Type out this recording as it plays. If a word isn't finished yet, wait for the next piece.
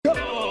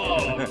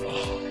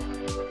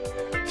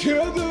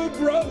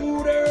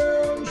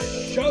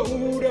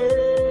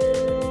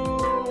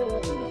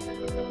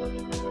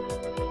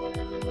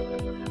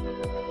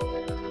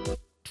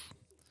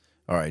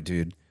All right,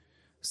 dude.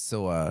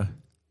 So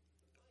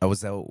I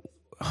was out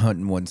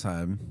hunting one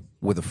time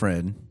with a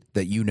friend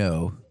that you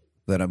know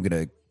that I'm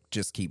gonna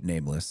just keep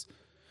nameless.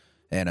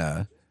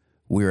 And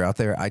we were out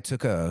there. I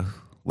took a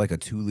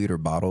 2 liter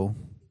bottle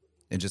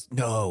and just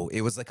no, it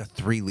was like a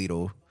 3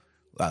 liter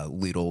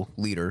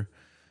liter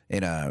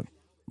and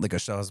like a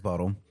Shaw's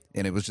bottle,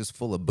 and it was just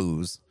full of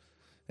booze.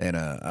 And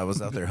I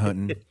was out there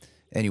hunting.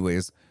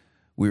 Anyways,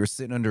 we were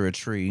sitting under a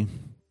tree,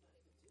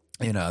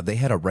 and they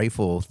had a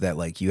rifle that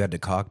like you had to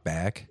cock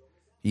back.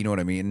 You know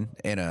what I mean?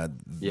 And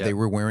Yeah. they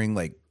were wearing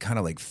like kind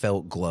of like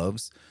felt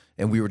gloves,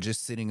 and we were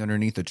just sitting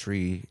underneath a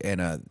tree,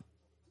 and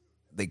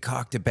they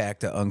cocked it back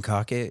to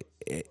uncock it,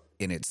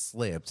 and it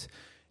slipped,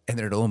 and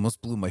then it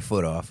almost blew my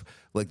foot off.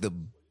 Like the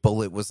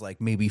bullet was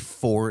like maybe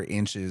 4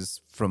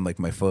 inches from like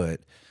my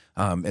foot,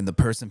 and the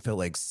person felt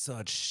like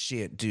such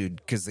shit, dude,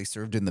 because they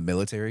served in the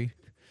military,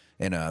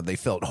 and they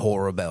felt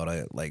horrible about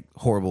it, like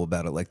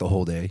the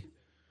whole day.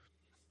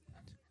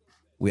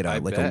 We had I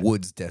like bet. a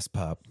Woods desk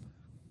pop.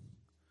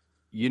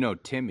 You know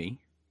Timmy,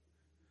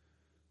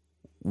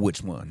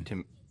 Which one?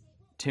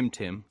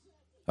 Tim,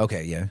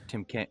 Okay, yeah.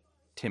 Tim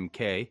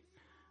K.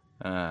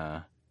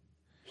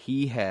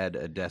 He had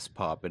a desk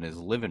pop in his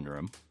living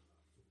room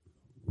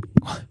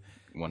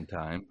one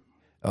time.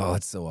 Oh,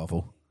 that's so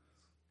awful.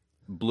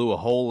 Blew a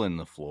hole in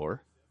the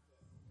floor.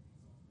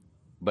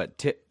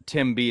 But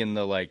Tim, being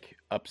the like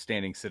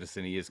upstanding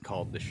citizen he is,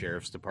 called the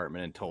sheriff's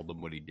department and told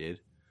them what he did.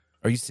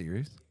 Are you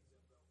serious?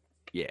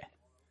 Yeah,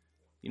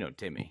 you know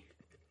Timmy.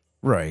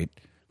 Right.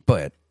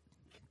 But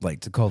like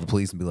to call the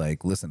police and be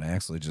like, listen, I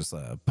actually just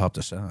popped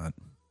a shot.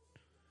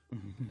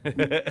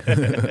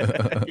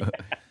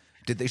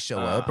 Did they show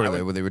up,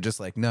 or they were just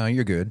like, no,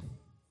 you're good?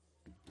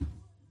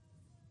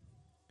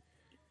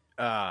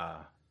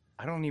 I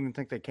don't even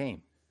think they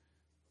came.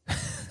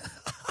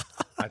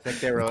 I think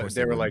they were course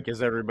they they were wouldn't. like,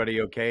 "Is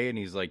everybody okay?" And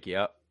he's like,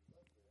 "Yep."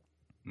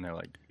 And they're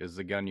like, "Is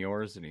the gun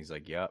yours?" And he's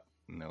like, "Yep."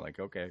 And they're like,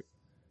 "Okay,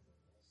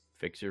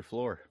 fix your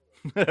floor."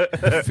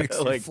 Fix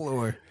your Like,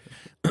 floor.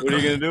 what are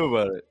you gonna do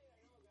about it?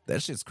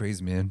 That shit's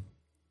crazy, man.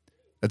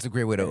 That's a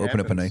great way to It open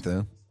up a night,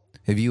 happens.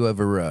 though. Have you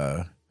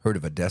ever heard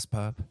of a desk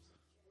pop?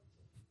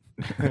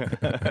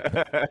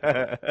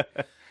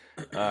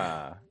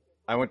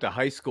 I went to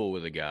high school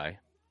with a guy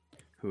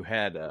who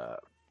had a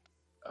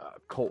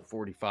Colt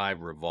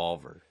 45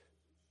 revolver,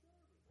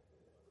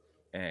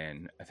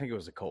 and I think it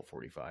was a Colt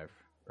 45,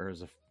 or it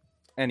was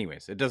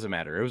anyways, it doesn't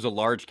matter. It was a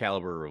large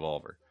caliber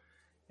revolver,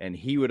 and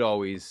he would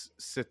always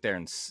sit there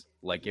and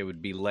like it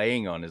would be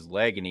laying on his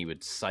leg, and he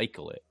would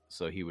cycle it.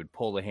 So he would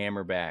pull the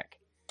hammer back,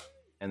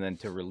 and then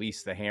to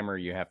release the hammer,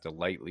 you have to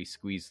lightly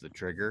squeeze the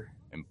trigger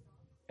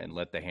and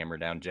let the hammer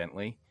down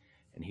gently.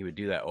 And he would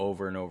do that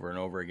over and over and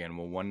over again.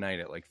 Well, one night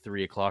at like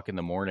 3 o'clock in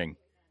the morning,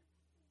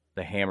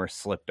 the hammer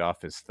slipped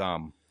off his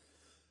thumb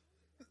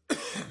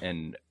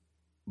and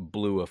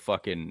blew a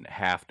fucking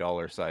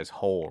 $50 size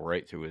hole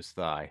right through his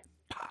thigh.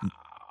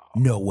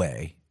 No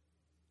way.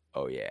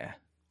 Oh yeah.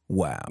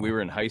 Wow. We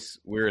were in high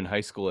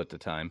school at the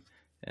time,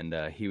 and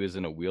he was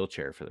in a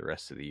wheelchair for the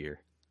rest of the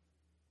year.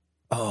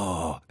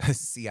 Oh,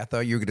 see, I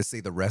thought you were going to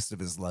say the rest of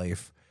his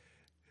life.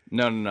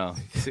 No.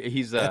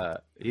 He's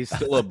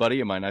still a buddy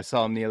of mine. I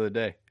saw him the other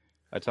day.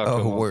 I talked to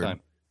him all word. the time.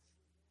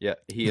 Yeah,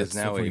 he That's is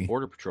so now a funny.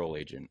 border patrol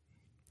agent.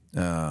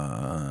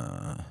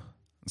 That's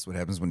what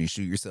happens when you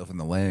shoot yourself in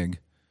the leg.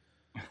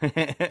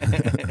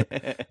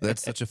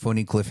 That's such a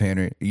funny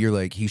cliffhanger. You're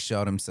like, he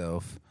shot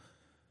himself,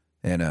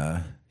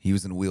 and he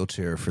was in a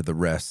wheelchair for the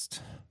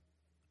rest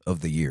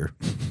of the year.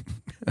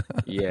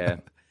 Yeah.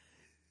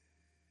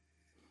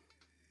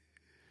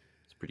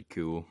 It's pretty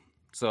cool.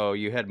 So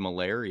you had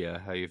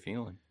malaria. How you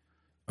feeling?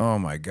 Oh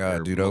my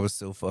god, Or dude, I was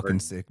so fucking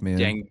sick,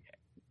 man.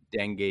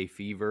 Dengue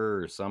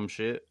fever or some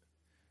shit?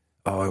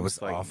 Oh, it Who's was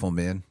fighting? awful,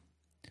 man.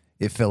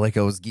 It felt like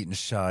I was getting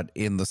shot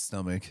in the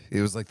stomach.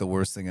 It was like the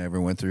worst thing I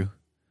ever went through.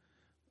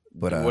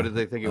 But What did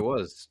they think it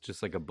was?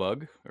 Just like a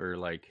bug, or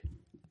like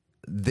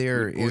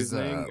there food is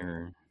poisoning,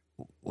 or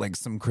like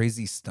some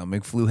crazy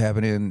stomach flu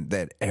happening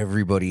that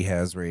everybody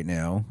has right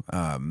now.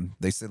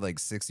 They said like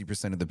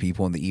 60% of the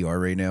people in the ER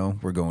right now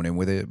were going in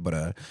with it,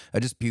 but I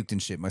just puked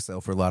and shit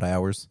myself for a lot of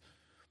hours.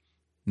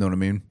 Know what I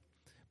mean?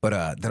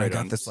 But then I Right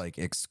got on. this like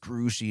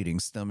excruciating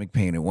stomach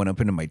pain. It went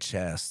up into my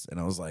chest, and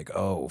I was like,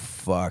 "Oh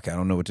fuck, I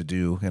don't know what to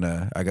do." And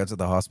I got to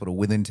the hospital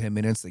within 10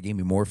 minutes. They gave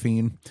me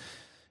morphine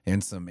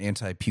and some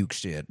anti-puke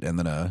shit, and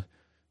then I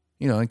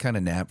kind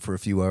of napped for a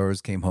few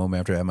hours. Came home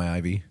after I had my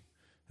IV,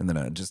 and then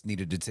I just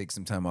needed to take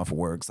some time off of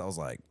work. So I was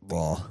like,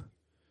 "Well,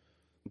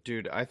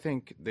 dude, I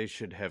think they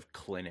should have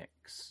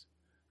clinics,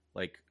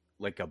 like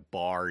a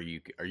bar.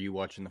 Are you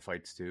watching the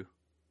fights too?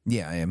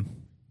 yeah, I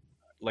am."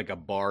 Like a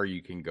bar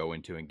you can go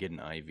into and get an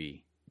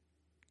IV.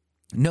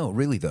 No,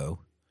 really though,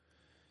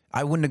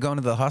 I wouldn't have gone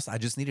to the hospital. I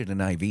just needed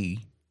an IV. You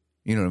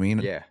know what I mean?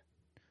 Yeah.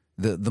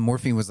 The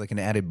morphine was like an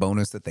added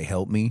bonus that they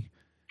helped me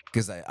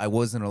because I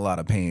was in a lot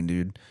of pain,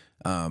 dude.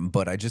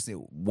 But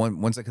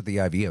once I got the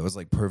IV, I was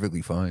like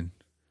perfectly fine.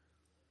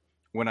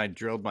 When I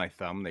drilled my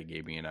thumb, they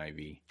gave me an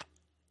IV.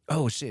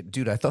 Oh shit,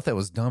 dude! I thought that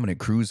was Dominic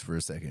Cruz for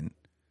a second.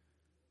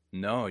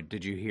 No,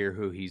 did you hear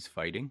who he's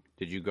fighting?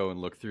 Did you go and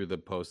look through the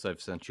posts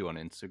I've sent you on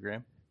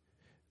Instagram?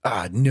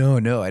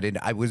 No, I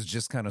didn't. I was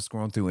just kind of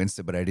scrolling through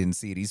Insta, but I didn't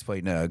see it. He's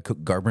fighting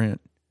Garbrandt.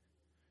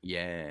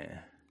 Yeah.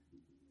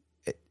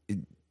 This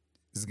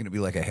is going to be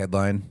like a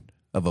headline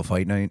of a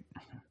fight night.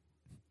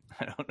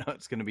 I don't know.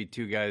 It's going to be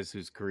two guys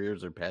whose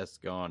careers are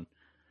past gone.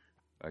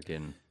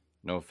 Fucking,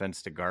 no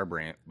offense to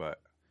Garbrandt,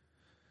 but.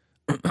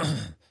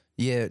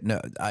 Yeah,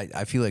 no,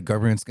 I feel like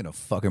Garbrandt's going to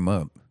fuck him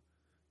up.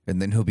 And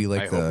then he'll be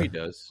like hope he the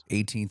does.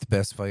 18th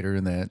best fighter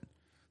in that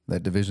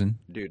division.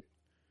 Dude,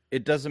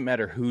 it doesn't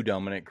matter who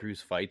Dominic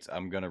Cruz fights.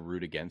 I'm going to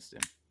root against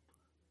him.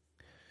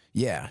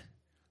 Yeah.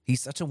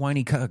 He's such a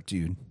whiny cuck,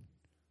 dude.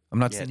 I'm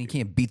not saying he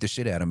can't beat the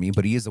shit out of me,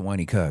 but he is a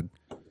whiny cuck.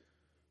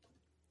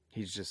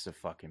 He's just a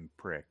fucking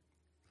prick.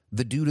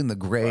 The dude in the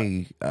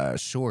gray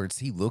shorts,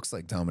 he looks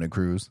like Dominic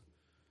Cruz.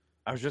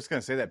 I was just going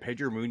to say that.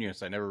 Pedro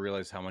Munoz, I never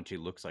realized how much he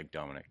looks like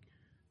Dominic.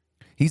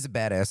 He's a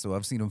badass, so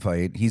I've seen him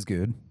fight. He's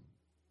good.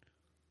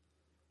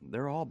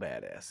 They're all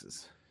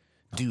badasses.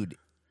 Dude,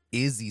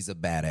 Izzy's a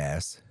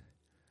badass.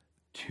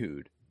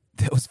 Dude.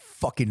 That was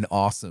fucking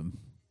awesome.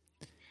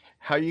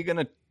 How you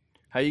gonna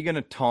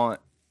taunt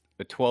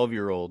a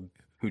 12-year-old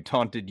who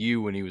taunted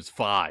you when he was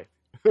 5?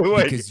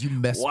 Like, because you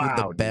mess with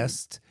the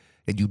best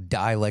and you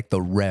die like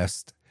the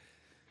rest.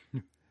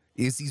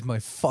 Izzy's my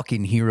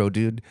fucking hero,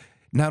 dude.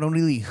 Not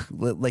only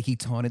like he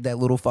taunted that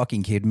little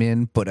fucking kid,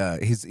 man,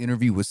 but his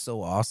interview was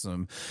so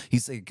awesome.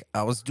 He's like,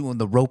 I was doing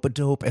the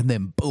rope-a-dope and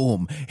then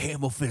boom,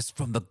 hammer fist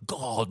from the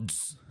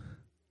gods.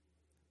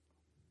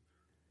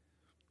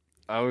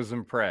 I was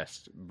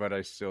impressed, but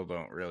I still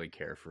don't really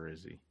care for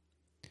Izzy.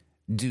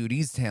 Dude,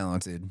 he's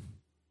talented.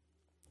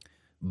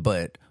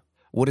 But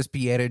what does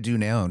Pieta do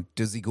now?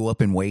 Does he go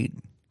up in weight?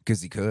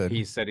 Because he could.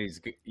 He said he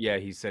is.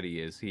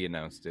 He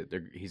announced it.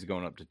 He's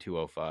going up to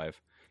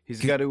 205. He's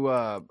got to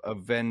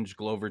avenge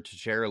Glover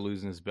Teixeira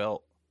losing his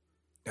belt.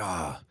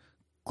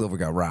 Glover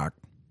got rocked.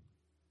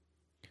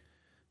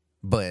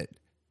 But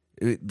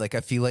like,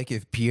 I feel like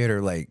if Pieta,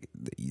 like,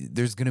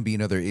 there's gonna be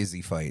another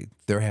Izzy fight.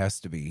 There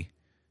has to be,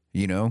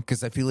 you know,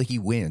 because I feel like he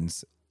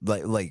wins.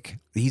 Like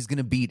he's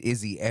gonna beat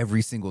Izzy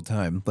every single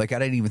time. Like, I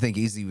didn't even think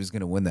Izzy was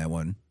gonna win that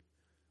one.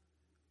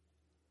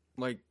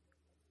 Like,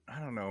 I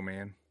don't know,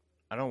 man.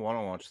 I don't want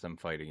to watch them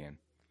fight again.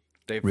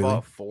 They Really?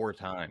 fought 4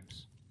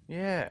 times.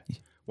 Yeah.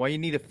 Why you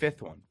need a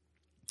 5th one?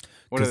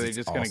 What are they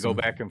just going to go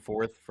back and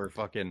forth for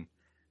fucking...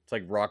 It's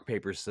like rock,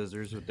 paper,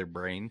 scissors with their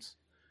brains.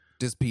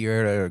 Does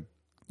Pierre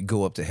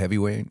go up to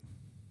heavyweight?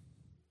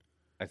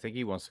 I think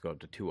he wants to go up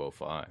to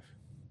 205.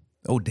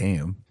 Oh,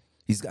 damn.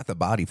 He's got the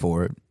body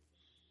for it.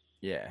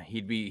 Yeah,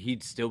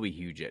 he'd still be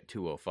huge at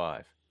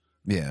 205.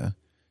 Yeah.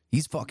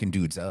 He's fucking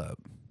dudes up.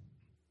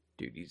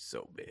 Dude, he's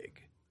so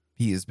big.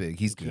 He is big.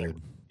 He's good.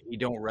 He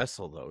don't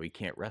wrestle, though. He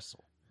can't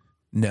wrestle.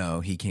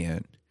 No, he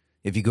can't.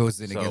 If he goes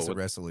in So against a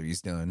wrestler,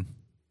 he's done.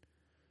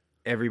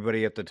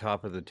 Everybody at the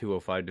top of the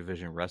 205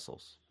 division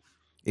wrestles.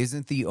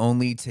 Isn't the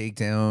only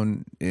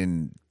takedown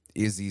in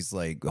Izzy's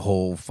like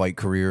whole fight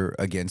career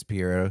against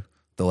Pierre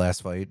the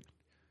last fight?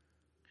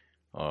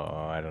 Oh,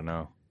 I don't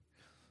know.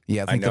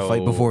 Yeah, I think the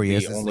fight before he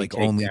has his like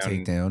only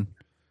takedown.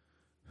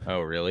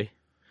 Oh, really?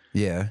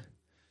 Yeah.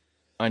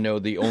 I know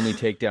the only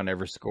takedown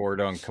ever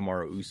scored on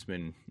Kamaru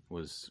Usman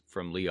was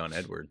from Leon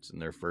Edwards in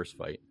their first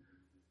fight.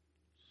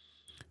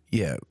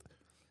 Yeah.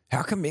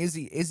 How come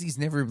Izzy's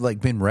never like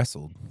been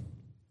wrestled?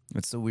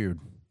 It's so weird.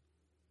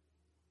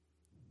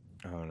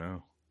 I don't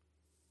know.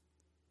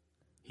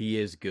 He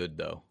is good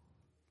though.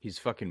 He's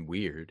fucking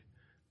weird,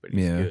 but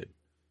he's good.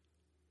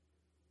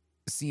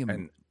 See him,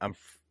 and I'm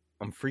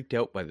freaked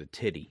out by the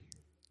titty.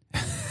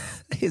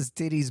 His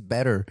titty's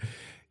better.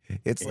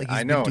 It's like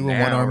he's been doing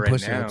one-arm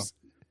push-ups.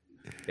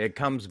 It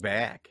comes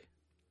back.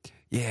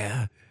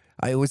 Yeah.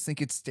 I always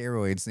think it's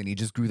steroids, and he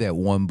just grew that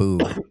one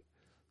boob.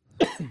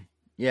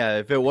 Yeah,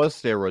 if it was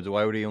steroids,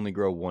 why would he only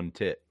grow one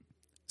tit?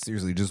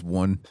 Seriously, just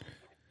one.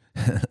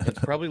 It's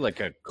probably like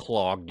a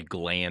clogged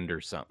gland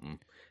or something.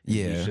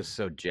 Yeah. He's just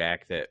so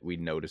jacked that we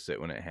notice it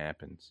when it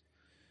happens.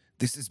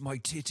 This is my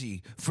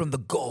titty from the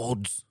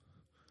gods.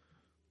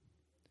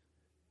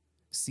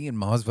 Seeing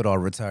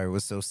Masvidal retire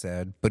was so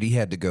sad, but he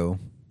had to go.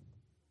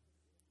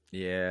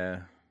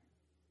 Yeah.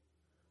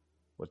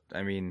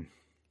 I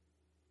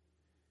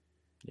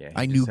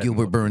knew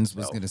Gilbert Burns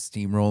was going to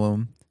steamroll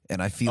him,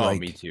 and I feel like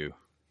me too.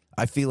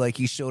 I feel like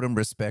he showed him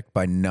respect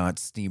by not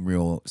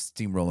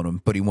steamrolling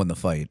him, but he won the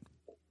fight.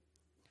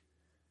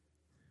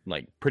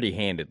 Like, pretty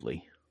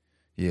handedly.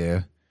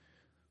 Yeah.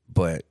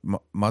 But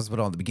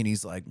Masvidal in the beginning,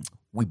 he's like,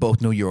 we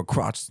both know you're a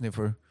crotch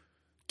sniffer.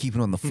 Keep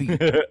it on the feet.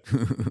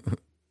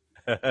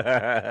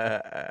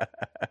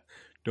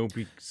 Don't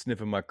be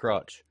sniffing my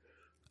crotch.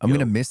 I'm going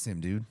to miss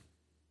him, dude.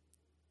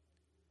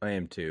 I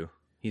am too.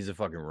 He's a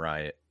fucking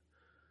riot.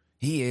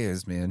 He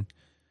is, man.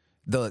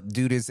 The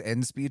dude, his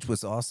end speech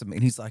was awesome.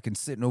 And he's like, and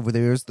sitting over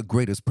there is the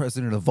greatest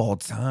president of all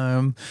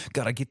time.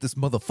 Gotta get this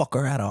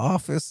motherfucker out of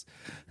office.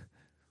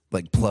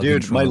 Like,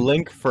 dude, my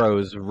link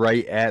froze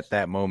right at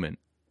that moment.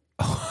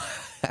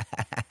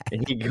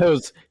 And he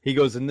goes,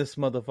 in this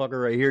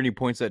motherfucker right here, and he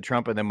points at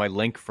Trump, and then my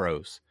link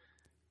froze.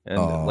 And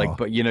like, Oh,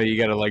 but you know, you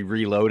got to like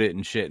reload it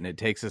and shit, and it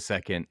takes a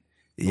second.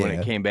 When it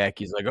yeah. came back,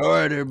 he's like, "All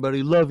right,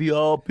 everybody, love you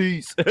all,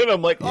 peace." And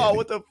I'm like, Yeah, "Oh,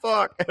 what the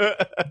fuck?"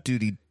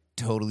 dude, he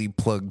totally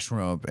plugged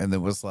Trump and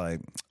then was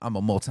like, I'm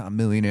a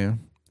multimillionaire.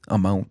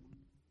 I'm out.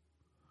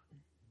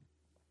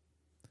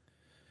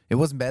 It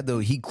wasn't bad though.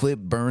 He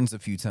clipped Burns a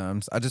few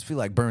times. I just feel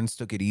like Burns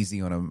took it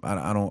easy on him.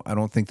 I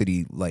don't think that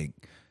he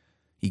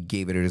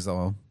gave it his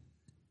all.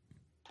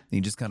 He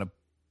just kind of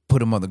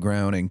put him on the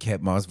ground and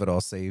kept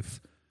Masvidal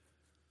safe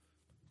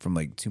from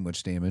like too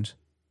much damage.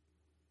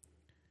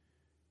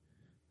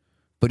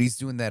 But he's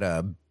doing that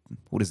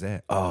what is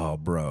that? Oh,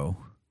 bro.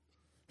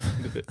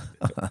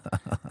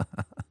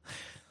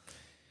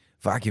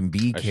 Fucking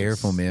be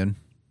careful, man.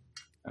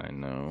 I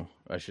know.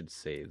 I should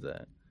save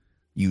that.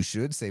 You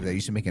should save that.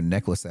 You should make a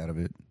necklace out of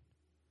it.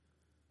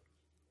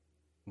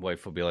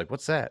 Wife will be like,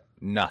 "What's that?"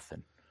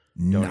 Nothing.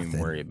 Nothing. Don't even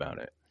worry about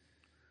it.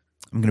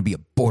 I'm gonna be a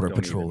border Don't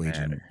patrol even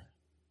agent. matter.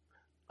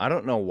 I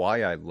don't know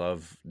why I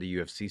love the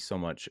UFC so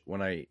much.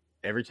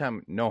 Every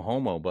time, no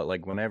homo, but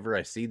like whenever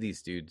I see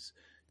these dudes,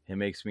 it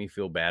makes me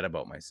feel bad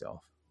about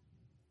myself.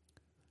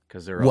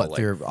 Because they're all like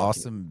They're fucking,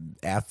 awesome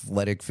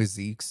athletic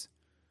physiques.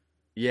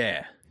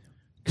 yeah.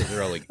 Because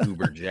they're all like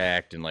uber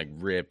jacked and like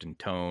ripped and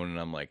toned, and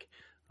I'm like,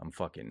 I'm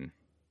fucking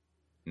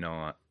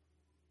not.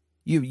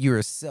 You're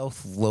a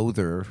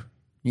self-loather, so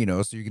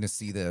you're gonna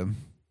see them.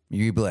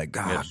 You're gonna be like,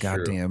 That's true.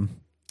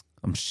 goddamn,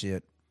 I'm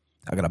shit.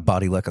 I got a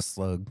body like a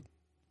slug.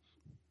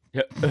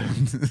 Yeah.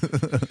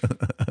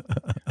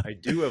 I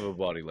do have a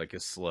body like a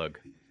slug.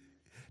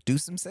 Do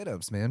some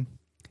sit-ups, man.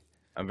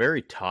 I'm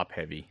very top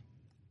heavy.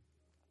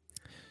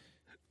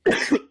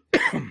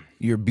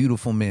 You're a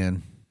beautiful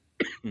man.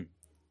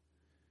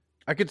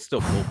 I could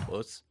still pull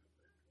puss.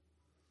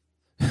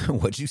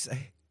 What'd you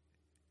say?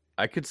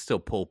 I could still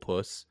pull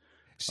puss.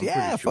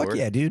 Yeah, fuck sure.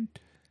 yeah, dude.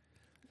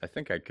 I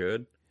think I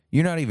could.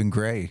 You're not even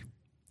gray.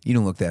 You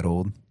don't look that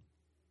old.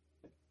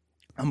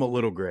 I'm a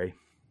little gray.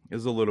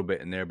 There's a little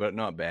bit in there, but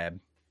not bad.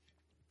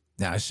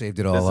 Nah, I shaved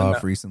it all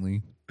off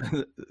recently.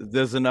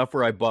 There's enough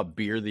where I bought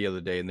beer the other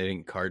day and they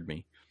didn't card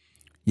me.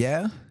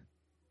 Yeah?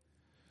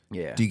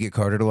 Yeah. Do you get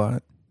carded a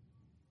lot?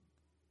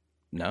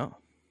 No.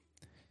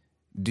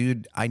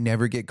 Dude, I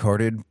never get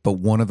carded, but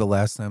one of the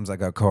last times I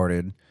got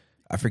carded,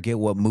 I forget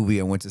what movie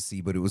I went to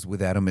see, but it was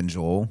with Adam and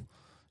Joel,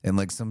 and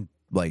like some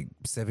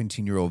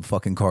 17-year-old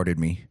fucking carded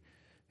me.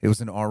 It was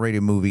an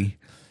R-rated movie.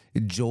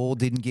 Joel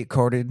didn't get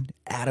carded.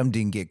 Adam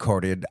didn't get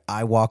carded.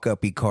 I walk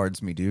up, he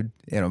cards me, dude,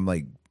 and I'm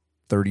like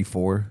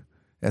 34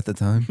 at the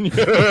time.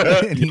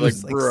 And he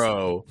was like,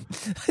 bro.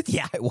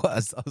 Yeah, I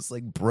was. I was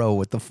like, bro,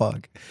 what the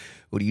fuck?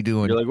 What are you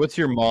doing? You're like, what's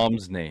your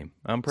mom's name?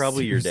 I'm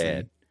probably Seriously?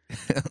 Your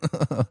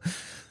dad.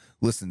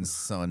 Listen,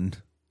 son.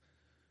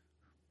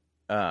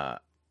 It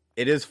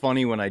is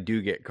funny when I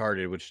do get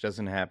carded, which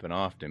doesn't happen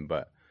often,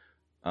 but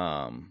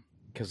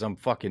because I'm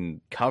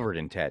fucking covered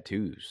in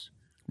tattoos.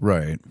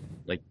 Right.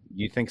 Like,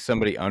 you think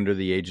somebody under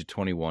the age of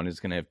 21 is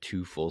gonna have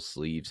 2 full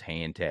sleeves,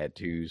 hand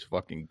tattoos,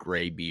 fucking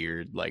gray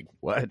beard? Like,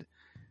 what?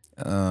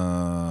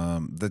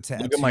 The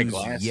tattoos, look at my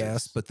glasses.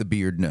 Yes, but the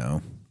beard,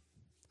 no.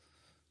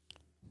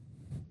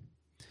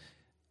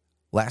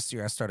 Last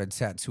year, I started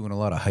tattooing a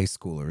lot of high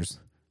schoolers,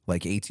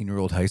 like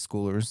 18-year-old high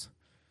schoolers.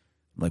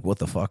 I'm like, what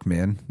the fuck,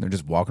 man? They're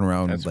just walking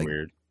around. That's like,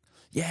 weird.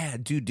 Yeah,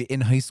 dude.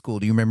 In high school,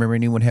 do you remember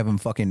anyone having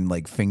fucking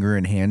like finger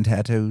and hand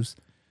tattoos?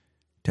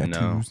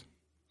 No.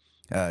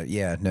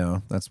 Yeah,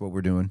 no. That's what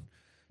we're doing.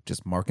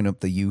 Just marking up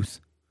the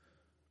youth.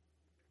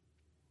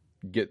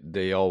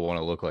 They all want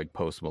to look like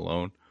Post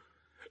Malone.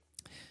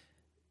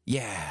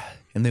 Yeah,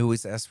 and they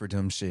always ask for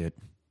dumb shit.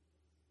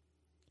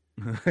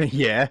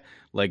 Yeah,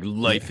 like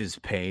life is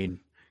pain.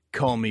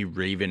 Call me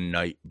Raven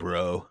Knight,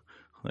 bro.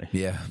 Like,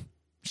 yeah,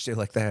 shit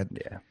like that.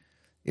 Yeah.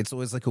 It's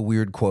always like a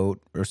weird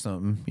quote or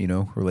something,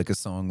 or like a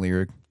song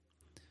lyric.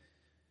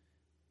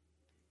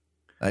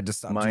 I just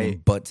stopped doing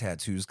butt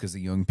tattoos because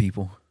of young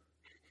people.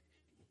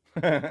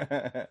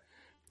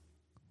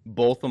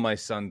 Both of my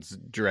sons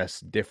dress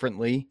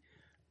differently,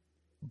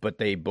 but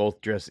they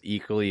both dress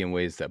equally in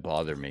ways that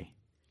bother me.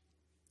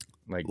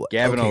 Like,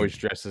 Gavin always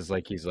dresses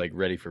like he's like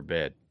ready for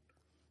bed.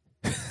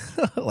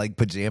 Like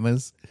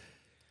pajamas?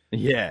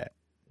 Yeah,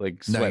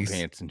 like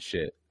sweatpants and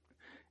shit.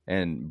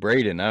 And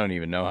Braden, I don't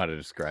even know how to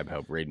describe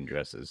how Braden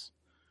dresses.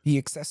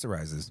 He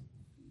accessorizes.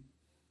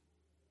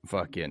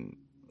 Fucking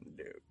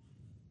dude.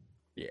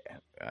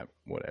 Yeah,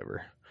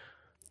 whatever.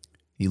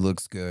 He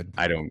looks good.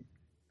 I don't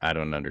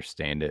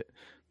understand it.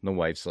 The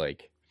wife's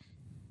like,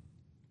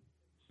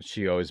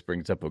 she always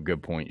brings up a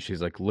good point.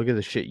 She's like, look at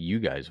the shit you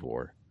guys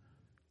wore.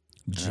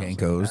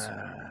 Jankos.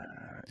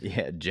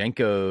 Yeah,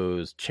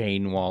 Jenkos,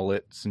 chain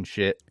wallets and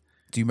shit.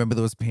 Do you remember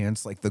those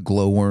pants, like the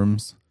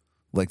glowworms?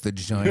 Like the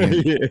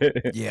giant,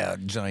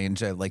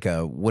 giant, like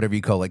whatever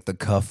you call, like the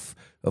cuff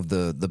of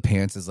the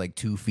pants is like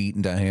 2 feet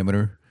in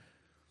diameter.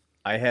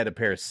 I had a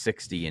pair of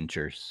 60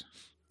 inchers.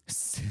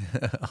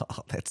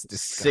 Oh, that's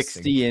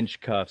disgusting. 60-inch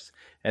cuffs.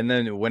 And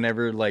then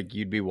whenever like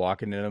you'd be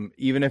walking in them,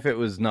 even if it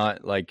was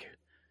not like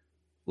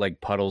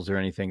puddles or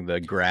anything, the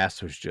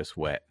grass was just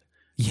wet.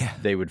 Yeah.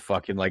 they would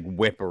fucking like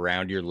whip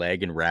around your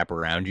leg and wrap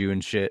around you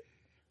and shit.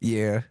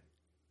 Yeah.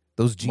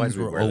 Those Why'd jeans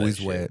we were wear that always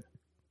shit? wet.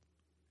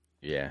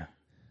 Yeah.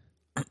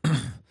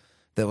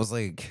 That was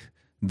like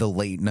the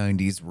late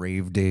 90s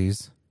rave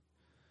days.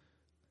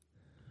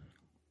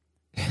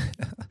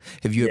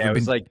 Have you Yeah, ever it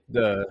was been? like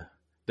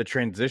the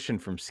transition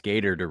from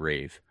skater to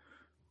rave.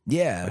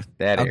 Yeah, Like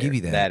that I'll era. give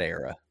you that. That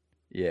era.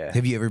 Yeah.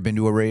 Have you ever been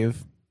to a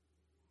rave?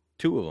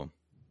 2 of them.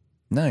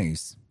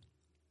 Nice.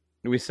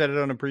 We said it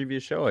on a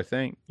previous show, I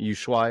think.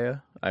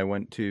 Ushuaia. I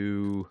went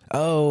to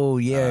Oh,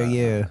 yeah, uh,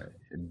 yeah.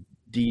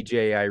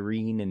 DJ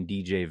Irene and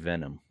DJ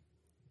Venom.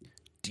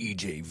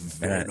 DJ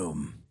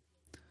Venom.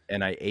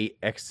 And I ate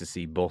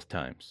ecstasy both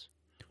times.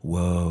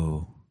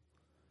 Whoa.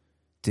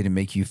 Did it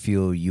make you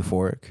feel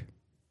euphoric?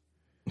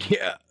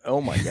 Yeah.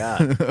 Oh my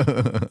god.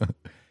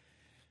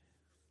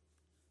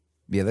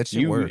 Yeah, that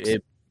shit works.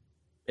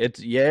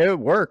 It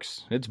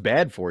works. It's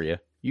bad for you.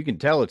 You can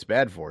tell it's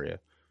bad for you.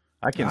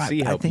 I can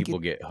see how people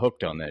get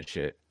hooked on that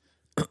shit.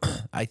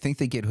 I think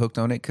they get hooked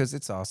on it because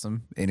it's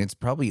awesome and it's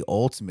probably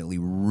ultimately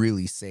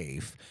really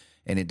safe.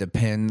 And it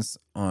depends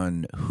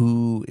on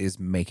who is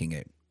making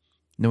it.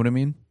 Know what I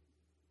mean?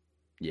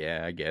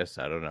 Yeah, I guess.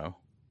 I don't know.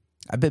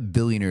 I bet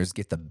billionaires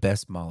get the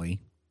best Molly.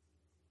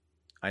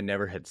 I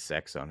never had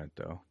sex on it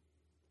though.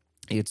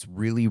 It's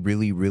really,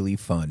 really, really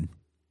fun.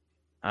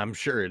 I'm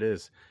sure it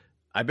is.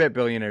 I bet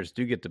billionaires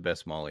do get the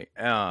best Molly.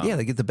 Yeah,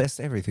 they get the best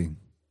everything.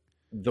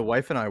 The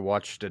wife and I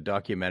watched a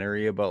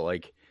documentary about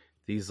like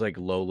these like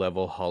low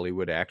level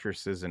Hollywood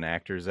actresses and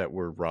actors that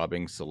were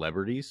robbing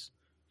celebrities.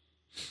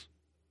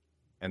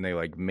 And they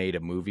like made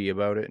a movie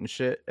about it and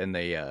shit. And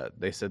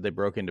they said they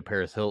broke into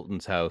Paris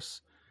Hilton's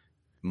house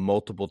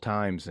multiple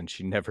times and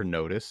she never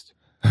noticed.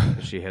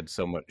 She had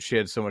so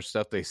much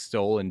stuff they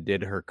stole and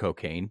did her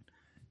cocaine.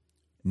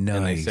 Nice.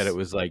 And they said it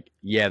was like,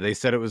 they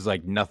said it was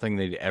like nothing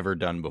they'd ever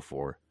done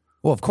before.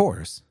 Well, of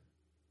course.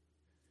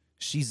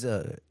 She's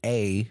a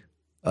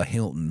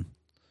Hilton,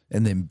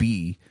 and then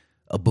B,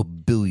 a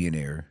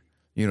billionaire.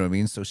 You know what I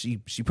mean? So she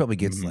probably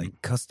gets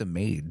like custom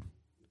made.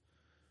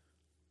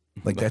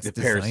 Like that's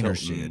the Paris designer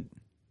Hilton shit.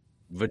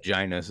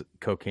 Vagina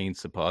cocaine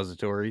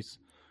suppositories.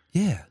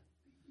 Yeah.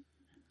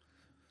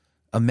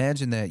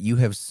 Imagine that you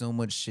have so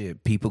much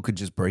shit, people could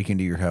just break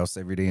into your house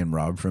every day and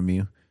rob from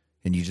you,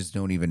 and you just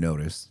don't even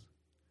notice.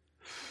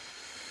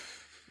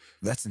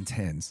 That's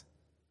intense.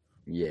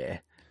 Yeah.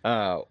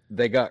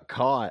 They got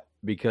caught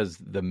because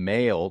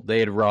they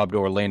had robbed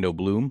Orlando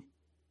Bloom.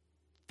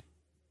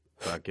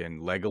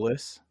 Fucking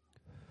Legolas.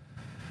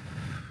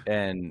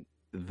 And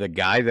the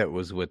guy that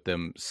was with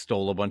them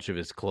stole a bunch of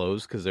his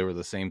clothes because they were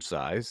the same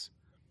size.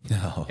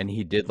 No. And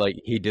he did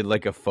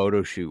like a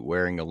photo shoot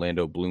wearing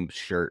Orlando Bloom's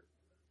shirt.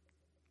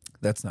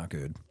 That's not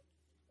good.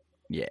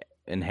 Yeah,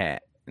 and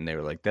hat. And they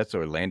were like, that's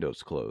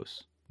Orlando's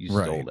clothes. You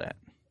stole that.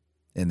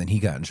 And then he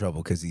got in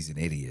trouble because he's an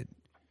idiot.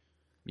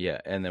 Yeah,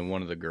 and then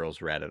one of the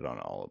girls ratted on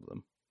all of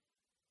them.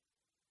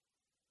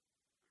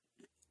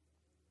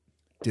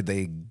 Did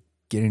they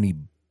get any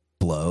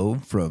blow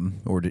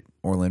from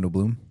Orlando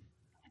Bloom?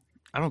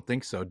 I don't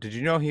think so. Did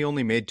you know he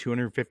only made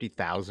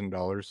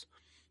 $250,000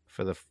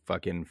 for the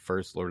fucking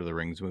first Lord of the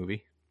Rings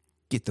movie?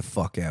 Get the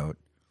fuck out.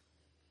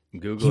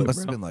 Google He it, must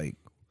bro. have been like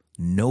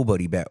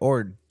nobody back.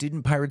 Or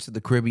didn't Pirates of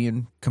the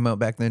Caribbean come out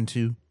back then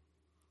too?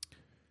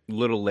 A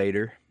little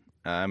later.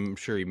 I'm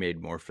sure he made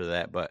more for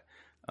that, but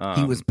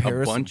He was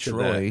Paris a and bunch of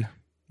Troy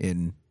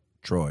in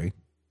Troy.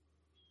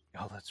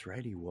 Oh, that's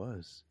right, he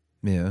was.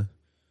 Yeah.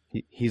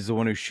 He's the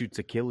one who shoots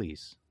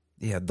Achilles.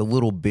 Yeah, the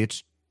little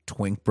bitch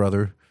twink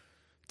brother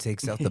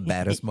takes out the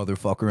baddest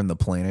motherfucker in the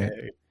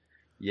planet.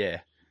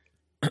 Yeah.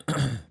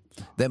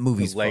 That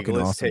movie's Legolas fucking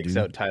awesome, takes dude.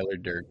 out Tyler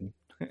Durden.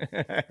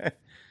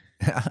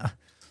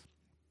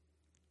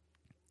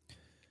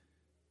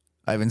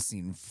 I haven't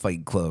seen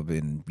Fight Club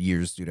in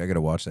years, dude. I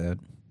gotta watch that.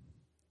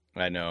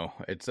 I know.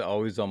 It's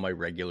always on my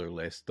regular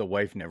list. The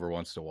wife never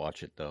wants to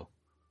watch it, though.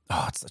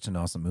 Oh, it's such an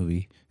awesome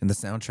movie. And the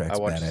soundtrack's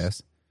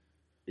badass.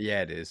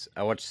 Yeah, it is.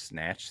 I watched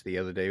Snatch the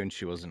other day when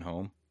she wasn't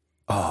home.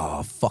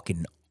 Oh,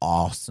 fucking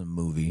awesome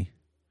movie.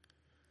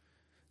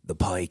 The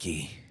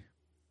Pikey.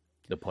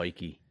 The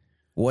Pikey.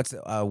 What's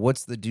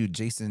the dude,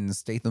 Jason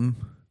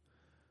Statham?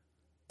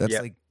 That's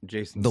like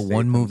Jason the one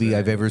Statham's movie in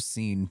I've it. ever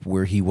seen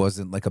where he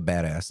wasn't like a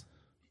badass.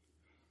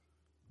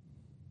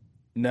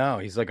 No,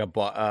 he's like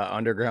a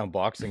underground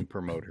boxing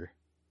promoter.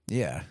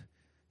 Yeah.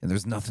 And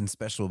there's nothing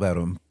special about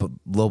him. But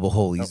Lobo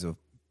Hole, he's a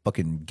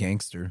fucking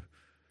gangster.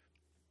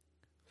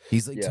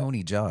 He's like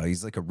Tony Jaa.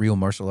 He's like a real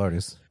martial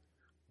artist.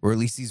 Or at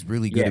least he's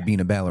really good at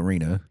being a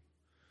ballerina.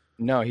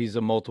 No, he's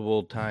a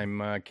multiple-time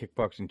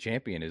kickboxing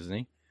champion, isn't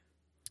he?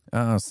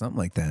 Oh, something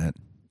like that.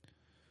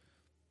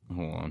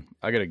 Hold on.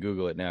 I got to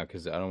Google it now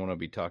because I don't want to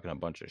be talking a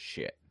bunch of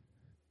shit.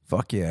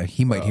 Fuck yeah.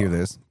 He might hear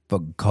this.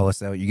 Fuck, call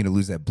us out. You're going to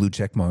lose that blue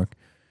check mark.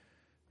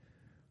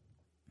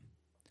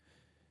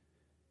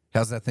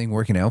 How's that thing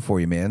working out for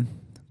you, man?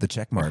 The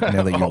check mark,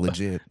 now that you're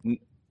legit.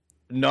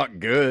 Not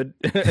good.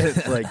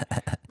 It's like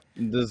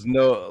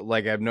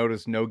I've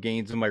noticed no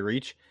gains in my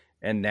reach,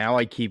 and now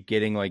I keep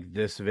getting like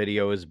this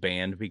video is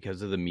banned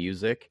because of the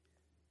music,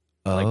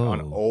 like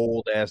on Oh,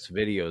 old ass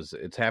videos.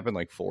 It's happened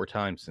like 4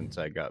 times since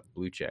I got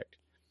blue checked.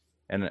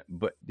 And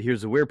but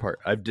here's the weird part: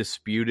 I've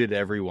disputed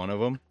every one of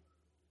them.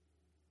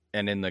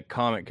 And in the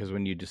comment, because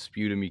when you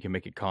dispute them, you can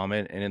make a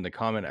comment. And in the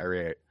comment,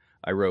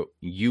 I wrote,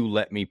 "You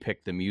let me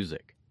pick the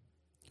music,"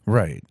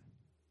 right.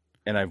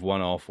 and I've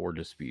won all 4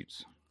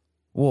 disputes.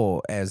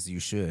 Well, as you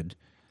should.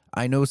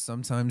 I know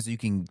sometimes you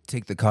can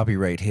take the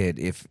copyright hit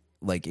if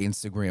like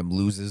Instagram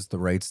loses the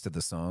rights to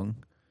the song.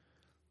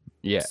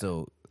 Yeah,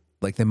 So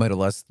like they might have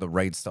lost the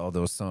rights to all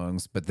those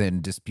songs, but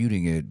then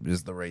disputing it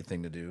is the right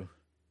thing to do.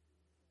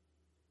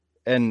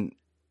 and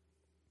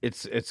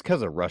it's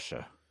because of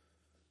Russia.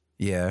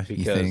 Yeah,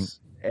 you think?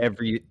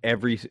 Because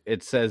every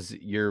it says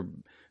your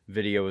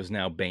video is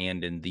now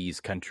banned in these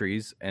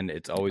countries, and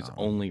it's always Oh.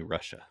 only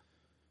Russia.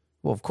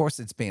 Well, of course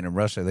it's banned in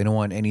Russia. They don't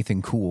want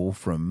anything cool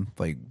from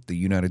like the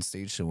United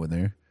States showing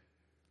there.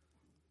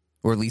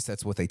 Or at least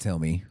that's what they tell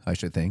me, I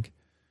should think.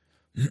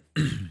 Do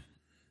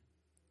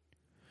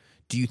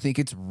you think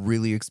it's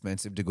really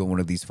expensive to go one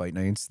of these fight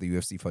nights, the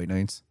UFC fight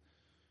nights?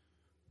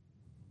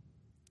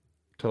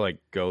 To like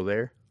go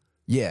there.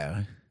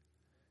 Yeah.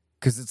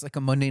 Because it's like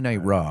a Monday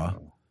Night Raw,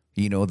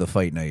 you know, the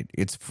fight night.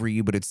 It's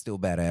free, but it's still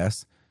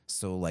badass.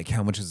 So, like,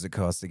 how much does it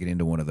cost to get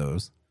into one of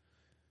those?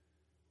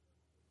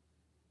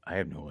 I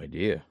have no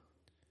idea.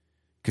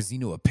 Because, you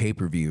know, a pay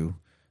per view,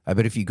 I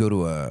bet if you go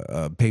to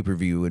a pay per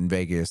view in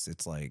Vegas,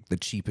 it's like the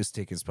cheapest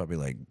ticket is probably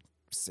like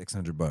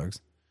 $600.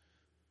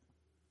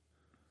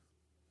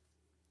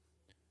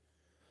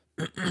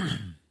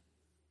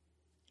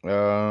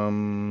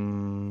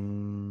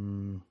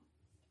 Um,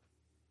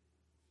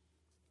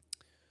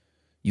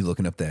 You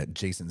looking up that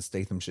Jason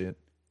Statham shit?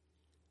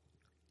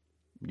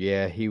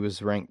 yeah, he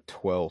was ranked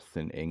 12th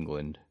in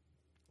England.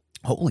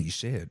 Holy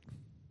shit.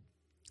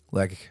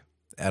 Like,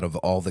 out of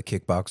all the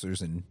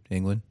kickboxers in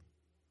England?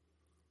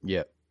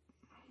 Yep,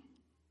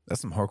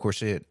 That's some hardcore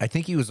shit. I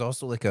think he was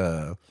also like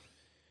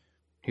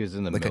he was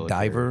in the a military.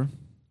 diver,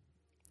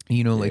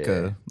 you know,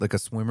 Yeah. like a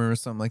swimmer or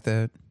something like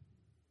that.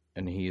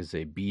 And he is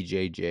a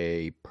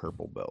BJJ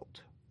purple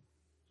belt.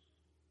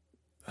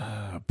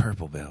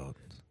 Purple belt.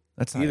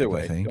 That's Either hype, I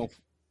way, think.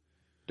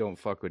 don't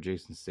fuck with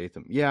Jason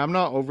Statham. Yeah, I'm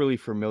not overly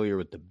familiar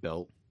with the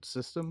belt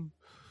system.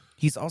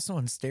 He's also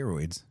on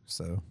steroids,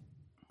 so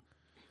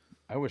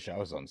I wish I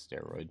was on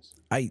steroids.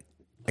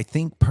 I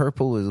think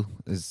purple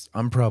is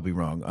I'm probably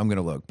wrong. I'm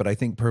gonna look, but I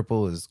think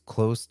purple is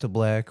close to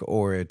black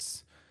or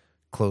it's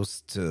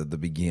close to the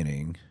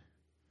beginning.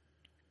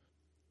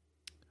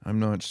 I'm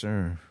not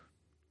sure.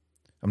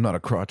 I'm not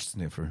a crotch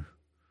sniffer.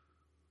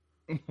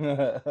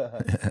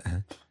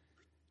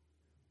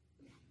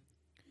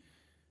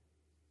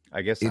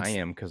 I guess I It's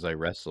am because I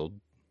wrestled.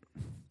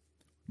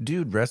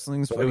 dude,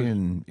 wrestling's But it was,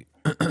 fucking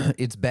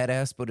it's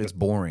badass, but it's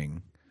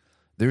boring.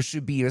 There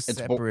should be a it's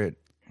separate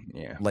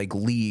yeah. like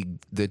league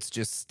that's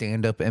just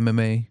stand up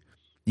MMA.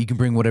 You can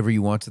bring whatever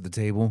you want to the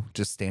table,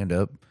 just stand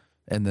up,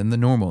 and then the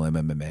normal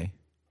MMA.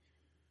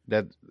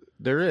 That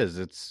there is.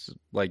 It's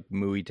like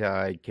Muay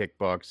Thai,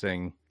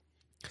 kickboxing.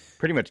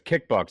 Pretty much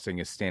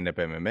kickboxing is stand up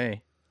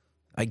MMA.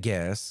 I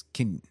guess.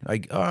 Can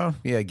I?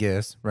 Yeah, I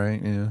guess.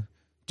 Right? Yeah.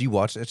 Do you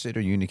watch that shit?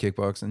 Are you into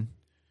kickboxing?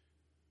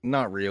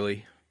 Not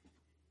really.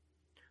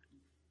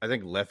 I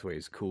think Lethway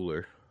is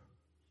cooler.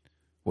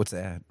 What's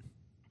that?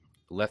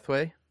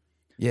 Lethway?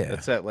 Yeah.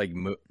 That's that like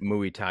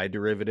Muay Thai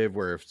derivative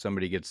where if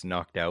somebody gets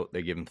knocked out,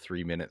 they give them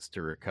 3 minutes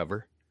to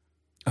recover.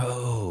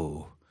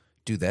 Oh,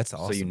 dude, that's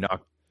awesome. So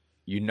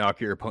you knock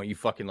your opponent. You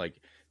fucking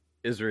like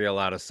Israel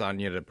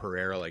Adesanya to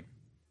Pereira, like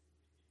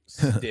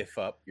stiff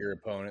up your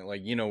opponent,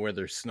 like you know where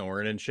they're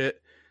snoring and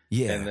shit.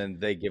 Yeah. And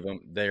then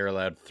they're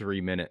allowed 3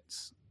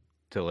 minutes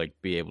to like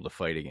be able to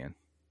fight again.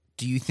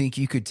 Do you think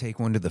you could take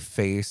one to the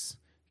face,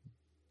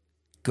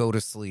 go to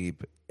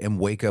sleep, and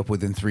wake up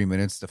within 3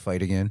 minutes to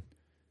fight again?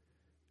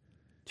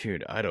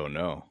 Dude, I don't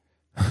know.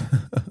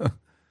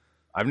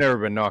 I've never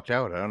been knocked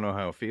out. I don't know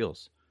how it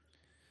feels.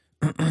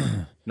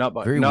 Not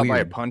by Very not by a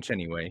weird. punch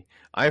anyway.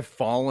 I've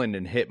fallen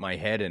and hit my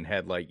head and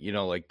had like you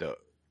know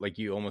like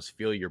you almost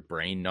feel your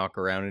brain knock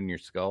around in your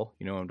skull.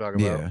 You know what I'm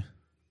talking about? Yeah.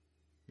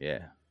 Yeah.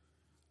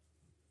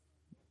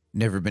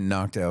 Never been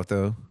knocked out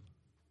though.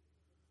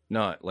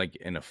 Not like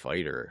in a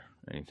fight or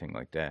anything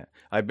like that.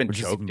 I've been Or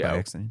just even choked by out.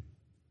 accident.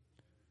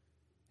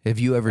 Have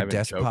you ever I've been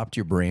desk choked. popped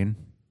your brain?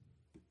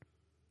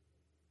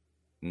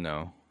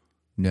 No.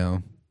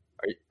 No.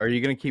 Are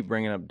you gonna keep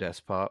bringing up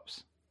desk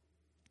pops?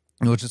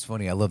 No, it's just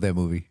funny. I love that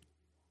movie.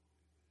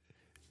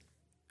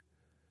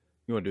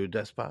 You want to do a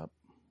desk pop?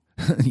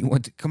 You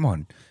want to come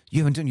on? You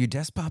haven't done your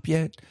desk pop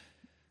yet?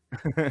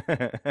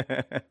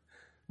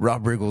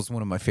 Rob Riggle's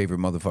one of my favorite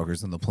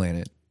motherfuckers on the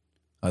planet.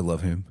 I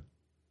love him.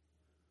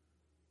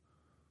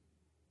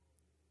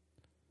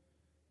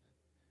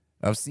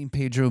 I've seen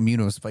Pedro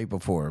Munoz fight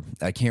before.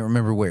 I can't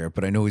remember where,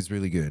 but I know he's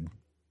really good.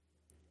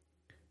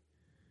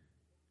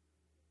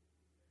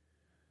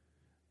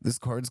 This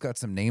card's got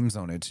some names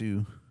on it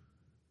too.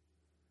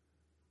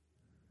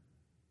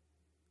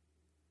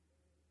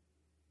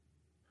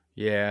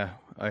 Yeah,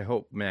 I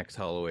hope Max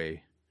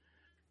Holloway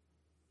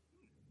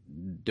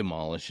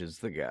demolishes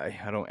the guy.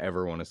 I don't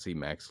ever want to see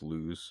Max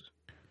lose.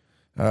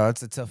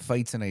 It's a tough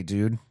fight tonight,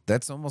 dude.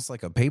 That's almost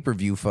like a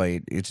pay-per-view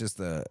fight. It's just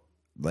that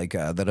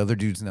other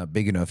dude's not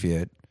big enough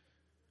yet.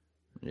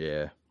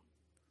 Yeah.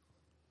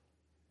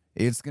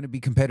 It's gonna be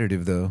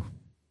competitive though.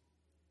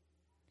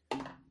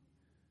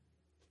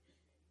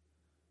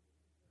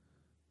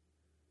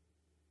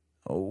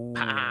 Oh.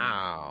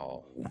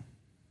 Pow.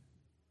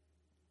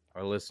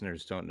 Our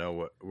listeners don't know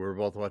what we're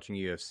both watching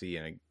UFC,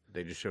 and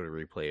they just showed a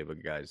replay of a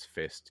guy's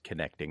fist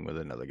connecting with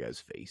another guy's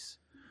face.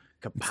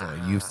 It's a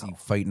UFC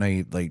Fight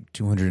Night like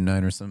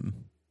 209 or something.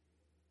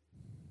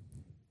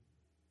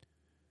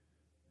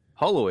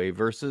 Holloway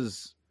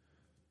versus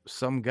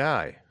some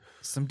guy.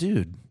 Some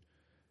dude.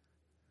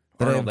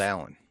 Arnold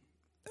Allen.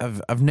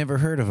 I've never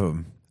heard of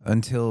him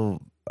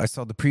until I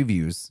saw the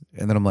previews,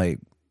 and then I'm like,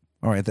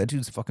 all right, that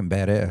dude's fucking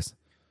badass.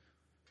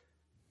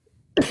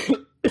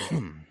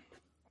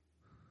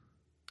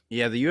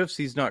 Yeah, the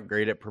UFC's not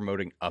great at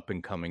promoting up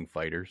and coming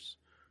fighters.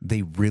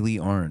 They really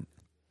aren't.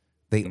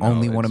 They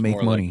only want to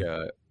make money.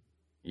 Like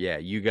yeah,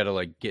 you got to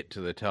like get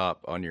to the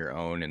top on your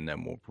own, and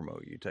then we'll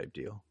promote you type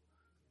deal.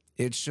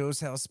 It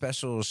shows how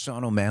special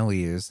Sean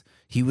O'Malley is.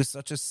 He was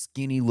such a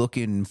skinny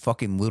looking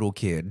fucking little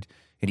kid,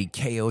 and he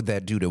KO'd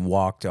that dude and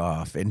walked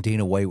off. And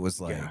Dana White was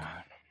like,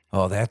 God.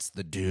 Oh, that's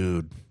the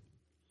dude.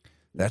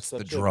 That's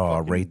the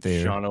draw right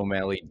there. Sean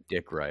O'Malley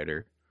dick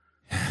rider.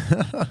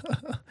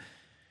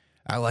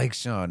 I like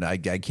Sean. I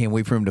can't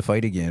wait for him to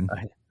fight again.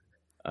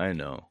 I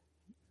know.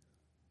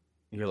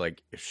 You're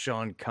like, if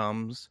Sean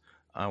comes,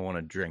 I want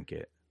to drink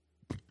it.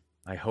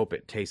 I hope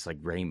it tastes like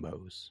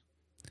rainbows.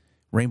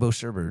 Rainbow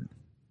sherbet.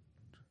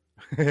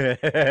 This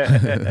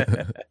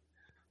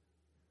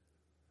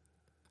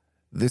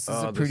is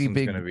a pretty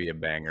big. This one's going to be a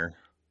banger.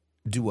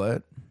 Do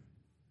what?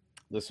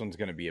 This one's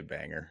going to be a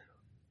banger.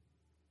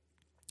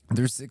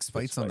 There's 6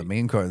 fights on the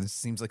main card. This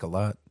seems like a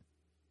lot.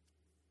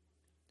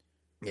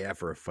 Yeah,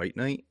 for a fight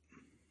night.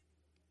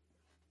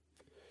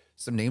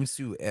 Some names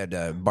too. Ed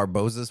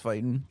Barboza's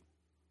fighting.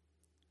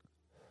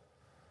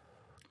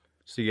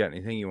 So you got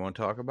anything you want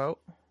to talk about?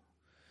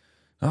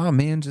 Oh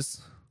man,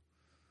 just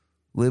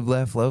live,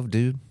 laugh, love,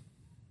 dude.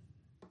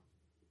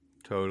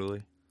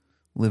 Totally.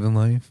 Living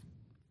life.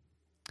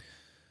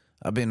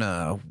 I've been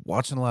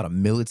watching a lot of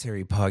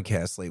military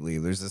podcasts lately.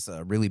 There's this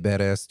really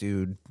badass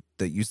dude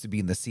that used to be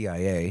in the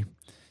CIA,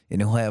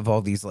 and he'll have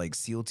all these like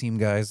SEAL team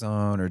guys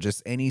on, or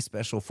just any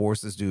special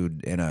forces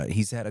dude. And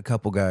he's had a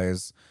couple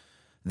guys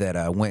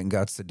that went and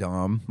got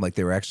Saddam, like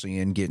they were actually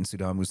in getting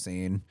Saddam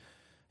Hussein,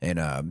 and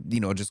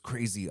just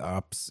crazy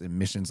ops and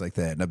missions like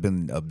that. And I've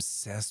been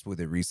obsessed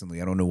with it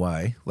recently. I don't know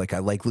why. Like I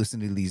like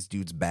listening to these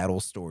dudes' battle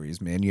stories,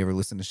 man. You ever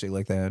listen to shit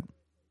like that?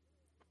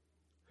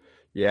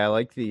 Yeah, I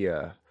like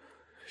the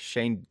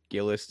Shane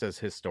Gillis does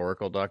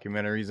historical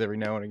documentaries every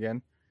now and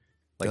again.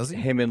 Like Does he?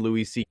 Him and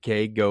Louis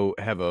C.K. go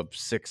have a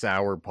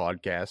 6-hour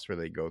podcast where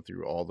they go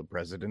through all the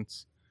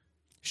presidents.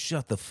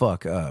 Shut the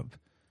fuck up.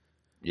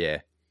 Yeah.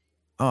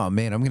 Oh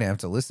man, I'm gonna have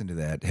to listen to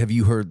that. Have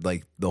you heard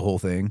like the whole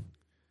thing?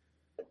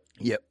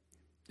 Yep.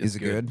 Is it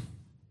good?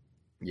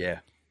 Yeah.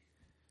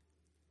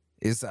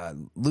 Is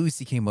Louis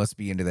C.K. must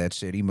be into that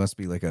shit. He must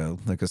be like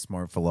a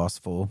smart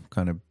philosopher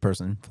kind of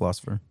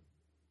philosopher.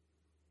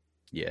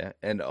 Yeah,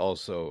 and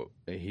also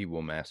he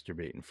will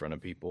masturbate in front of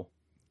people.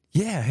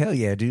 Yeah, hell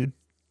yeah, dude.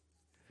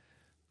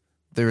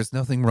 There is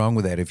nothing wrong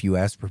with that if you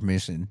ask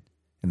permission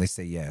and they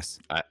say yes.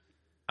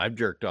 I've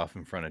jerked off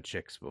in front of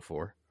chicks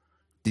before.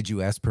 Did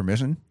you ask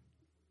permission?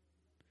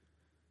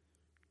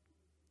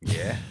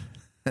 Yeah.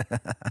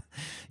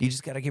 You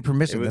just got to get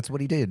permission. That's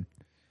what he did.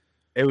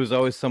 It was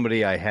always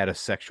somebody I had a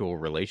sexual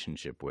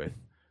relationship with.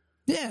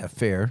 Yeah,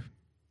 fair.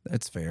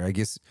 That's fair. I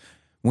guess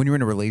when you're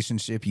in a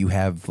relationship, you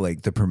have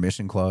like the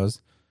permission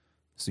clause,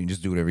 so you can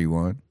just do whatever you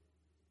want.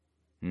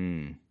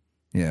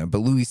 Yeah, but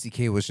Louis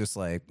C.K. was just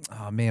like,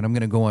 oh man, I'm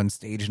going to go on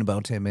stage in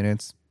about 10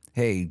 minutes.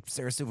 Hey,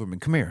 Sarah Silverman,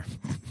 come here.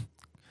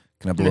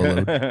 Can I blow a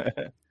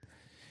load?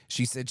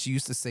 She said she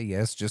used to say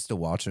yes just to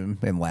watch him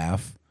and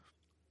laugh,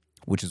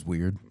 which is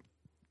weird.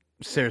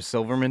 Sarah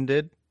Silverman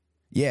did?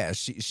 Yeah,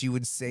 she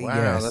would say yes.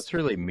 Wow, that's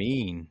really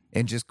mean.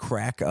 And just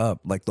crack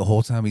up like the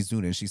whole time he's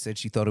doing it. She said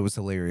she thought it was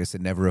hilarious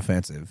and never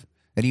offensive.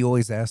 And he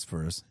always asked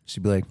for us.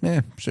 She'd be like,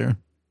 sure.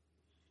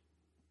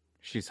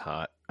 She's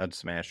hot. I'd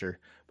smash her.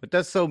 But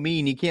that's so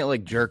mean. You can't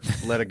like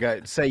let a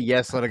guy say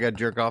yes, let a guy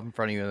jerk off in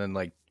front of you and then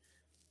like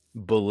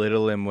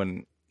belittle him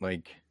when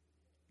like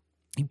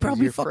he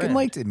probably fucking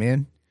liked it,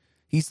 man.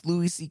 He's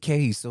Louis C.K.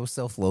 He's so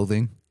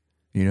self-loathing,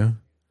 you know?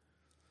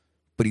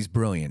 But he's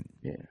brilliant.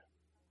 Yeah.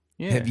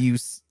 Have you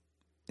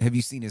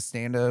seen his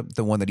stand-up,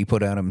 the one that he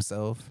put out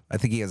himself? I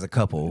think he has a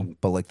couple,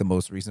 but like the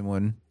most recent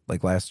one,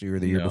 like last year or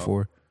the year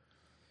before.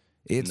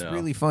 It's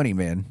really funny,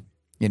 man,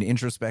 and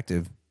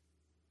introspective.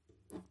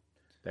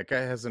 That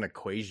guy has an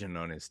equation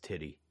on his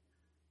titty.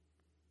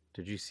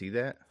 Did you see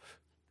that?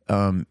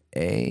 A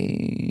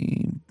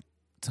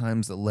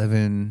times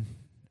 11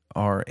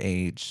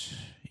 RH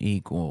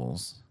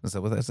equals. Is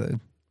that what that said?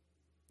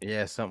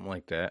 Yeah, something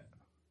like that.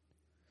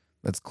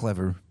 That's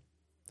clever.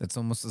 That's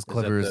almost as Is that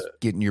clever as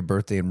getting your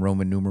birthday in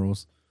Roman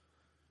numerals.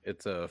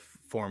 it's a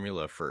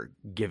formula for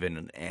giving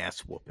an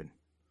ass whooping.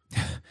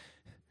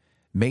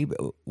 Maybe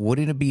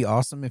wouldn't it be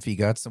awesome if you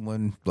got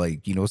someone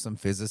like, some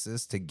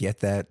physicist to get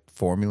that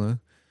formula?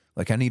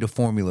 Like I need a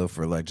formula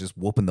for like just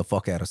whooping the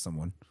fuck out of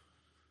someone.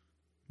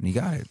 And you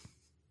got it.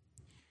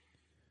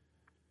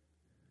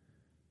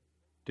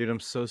 Dude, I'm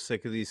so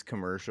sick of these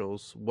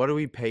commercials. What do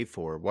we pay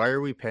for? Why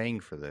are we paying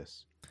for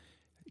this?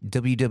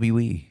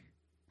 WWE.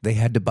 They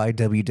had to buy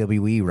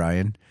WWE,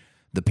 Ryan.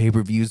 The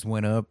pay-per-views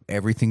went up.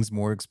 Everything's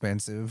more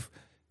expensive.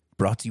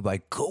 Brought to you by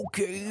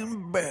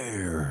Cocaine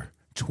Bear.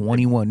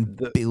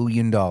 $21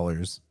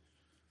 billion.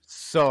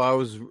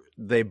 So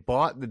they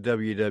bought the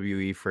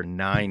WWE for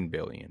 $9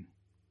 billion.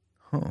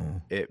 Huh.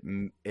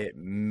 It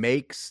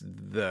makes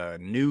the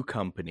new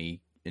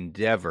company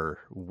Endeavor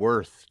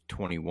worth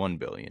 $21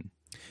 billion.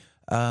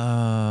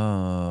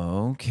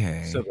 Oh,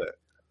 okay. So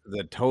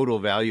the total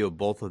value of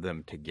both of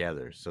them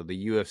together. So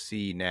the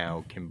UFC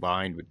now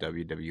combined with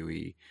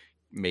WWE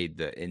made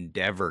the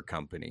Endeavor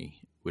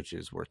company, which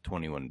is worth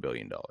 $21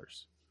 billion.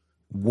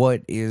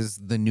 What is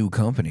the new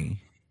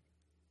company?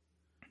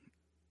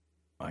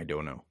 I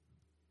don't know.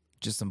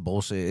 Just some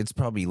bullshit. It's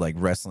probably like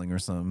wrestling or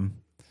something.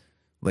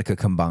 Like a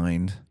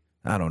combined.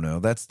 I don't know.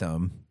 That's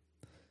dumb.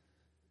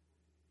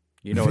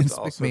 You know Vince what's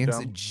also McMahon's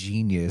dumb? a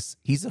genius.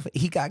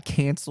 He got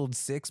canceled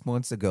 6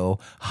 months ago,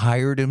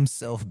 hired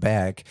himself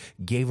back,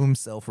 gave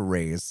himself a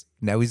raise.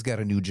 Now he's got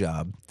a new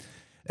job.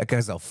 That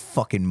guy's a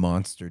fucking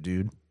monster,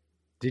 dude.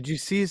 Did you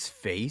see his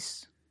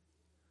face?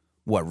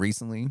 What,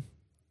 recently?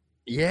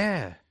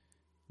 Yeah.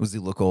 Was he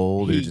look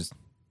old or just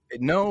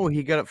No,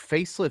 he got a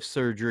facelift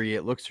surgery.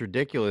 It looks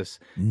ridiculous.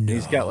 no?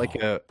 He's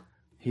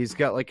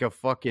got like a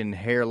fucking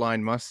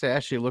hairline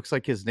mustache. He looks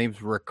like his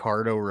name's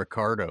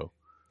Ricardo.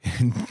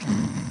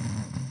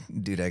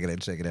 Dude, I gotta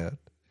check it out.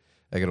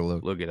 I gotta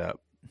look. Look it up.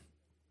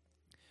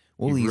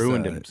 Well, He he's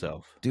ruined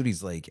himself. Dude,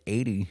 he's like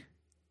 80.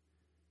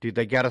 Dude,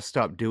 they gotta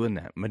stop doing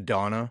that.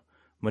 Madonna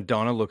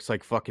looks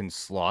like fucking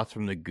Sloth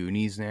from the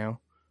Goonies now.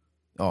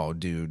 Oh,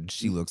 dude,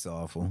 she looks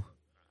awful.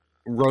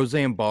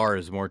 Roseanne Barr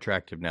is more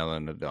attractive now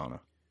than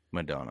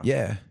Madonna.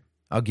 Yeah,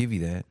 I'll give you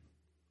that.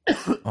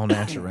 All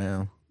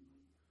natural.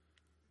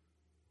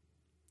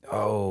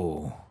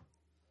 Oh,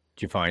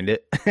 Did you find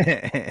it?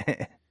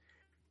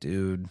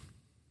 dude,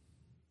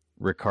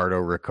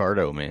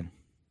 Ricardo, man.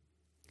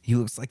 he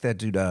looks like that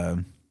dude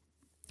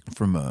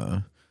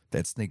from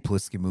that Snake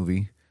Plissken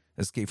movie,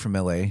 Escape from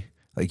L.A.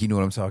 Like, you know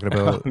what I'm talking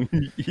about?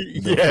 The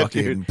Yeah,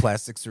 fucking dude.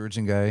 plastic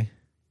surgeon guy.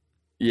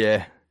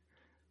 Yeah.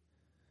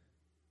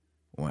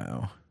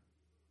 Wow.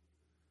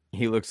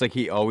 He looks like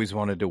he always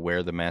wanted to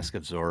wear the mask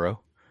of Zorro.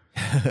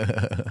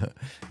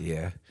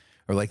 Yeah.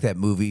 Or like that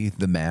movie,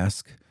 The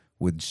Mask,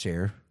 with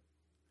Cher.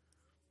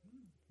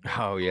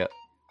 Oh, yeah.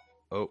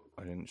 Oh,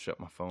 I didn't shut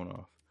my phone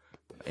off.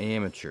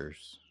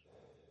 Amateurs.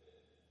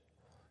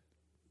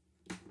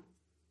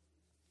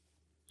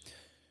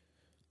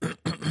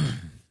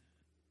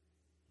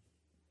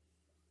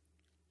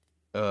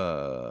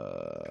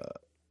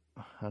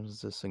 How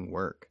does this thing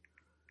work?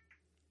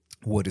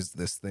 What is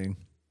this thing?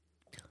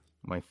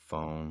 My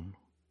phone.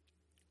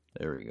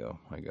 There we go.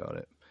 I got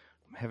it.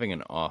 I'm having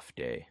an off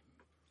day.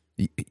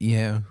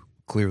 Yeah,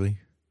 clearly.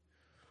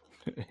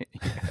 I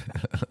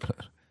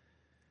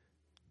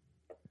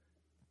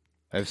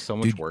have so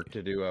much Dude. work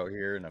to do out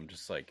here, and I'm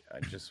just like, I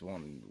just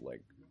want to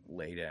like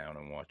lay down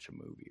and watch a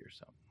movie or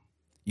something.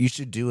 You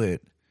should do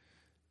it.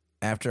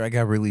 After I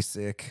got really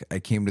sick, I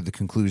came to the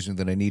conclusion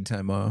that I need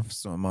time off,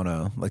 so I'm on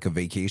a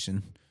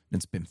vacation.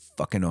 It's been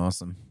fucking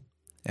awesome.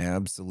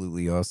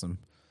 Absolutely awesome.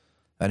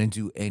 I didn't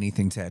do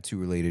anything tattoo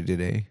related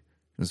today.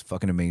 It was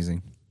fucking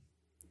amazing.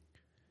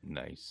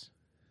 Nice.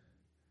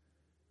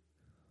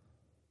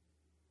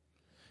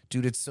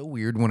 Dude, it's so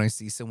weird when I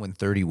see someone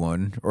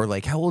 31 or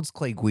like, how old's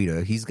Clay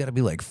Guida? He's got to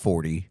be like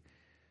 40.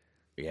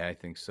 Yeah, I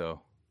think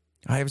so.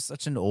 I have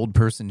such an old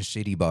person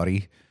shitty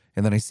body.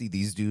 And then I see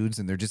these dudes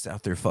and they're just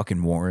out there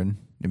fucking warring.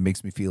 It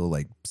makes me feel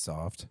like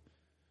soft.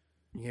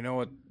 You know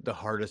what the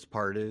hardest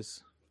part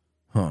is?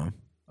 Huh.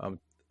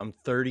 I'm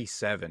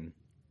 37,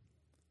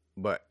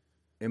 but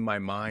in my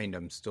mind,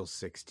 I'm still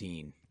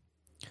 16.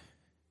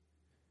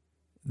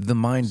 The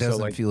mind So,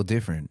 doesn't like- feel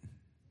different.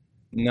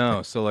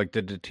 No, so like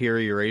the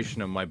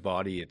deterioration of my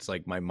body, it's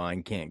like my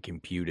mind can't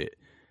compute it.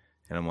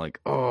 And I'm like,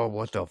 oh,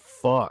 what the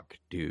fuck,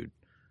 dude?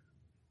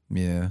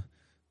 Yeah.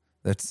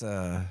 That's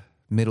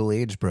middle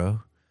age,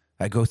 bro.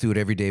 I go through it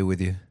every day with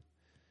you.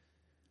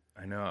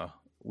 I know.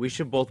 We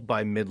should both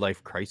buy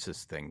midlife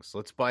crisis things.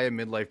 Let's buy a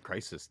midlife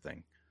crisis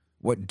thing.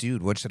 What,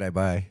 dude, what should I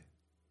buy?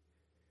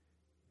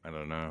 I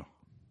don't know.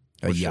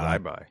 A What should yacht. I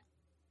buy?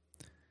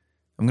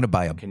 I'm going to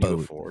buy a Can boat.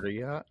 you afford a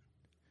yacht?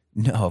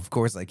 No, of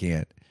course I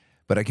can't.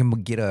 But I can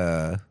get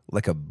a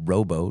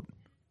rowboat.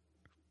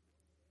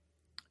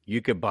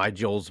 You could buy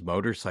Joel's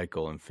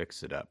motorcycle and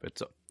fix it up.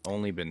 It's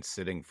only been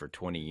sitting for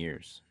 20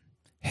 years.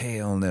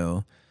 Hell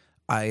no.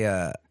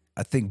 I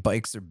think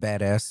bikes are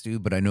badass,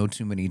 dude, but I know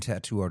too many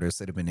tattoo artists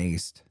that have been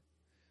aced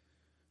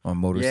on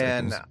motorcycles. Yeah,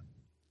 and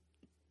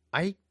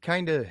I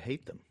kind of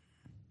hate them.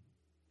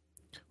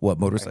 What,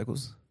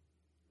 motorcycles?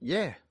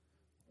 Yeah,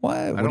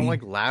 Why? I What do don't you?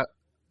 like loud.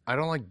 I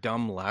don't like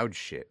dumb loud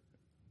shit.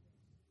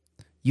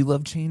 You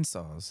love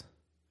chainsaws.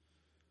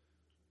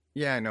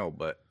 Yeah, I know,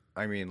 but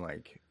I mean,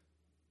 like,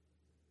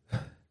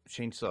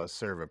 chainsaws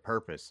serve a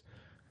purpose.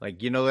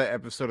 Like, you know that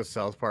episode of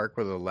South Park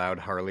where the loud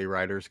Harley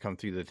riders come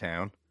through the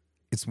town?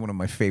 It's one of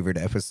my favorite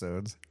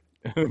episodes.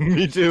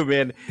 Me too,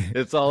 man.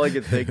 It's all I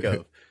can think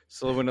of.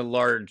 So when a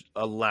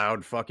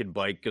loud fucking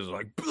bike goes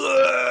like,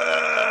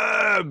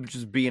 "Blah!"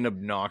 just being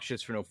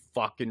obnoxious for no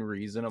fucking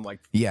reason, I'm like,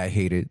 Yeah, I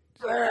hate it.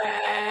 "Blah!"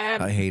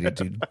 I hate it,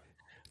 dude.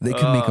 They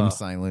could make them uh,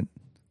 silent.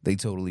 They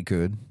totally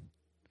could.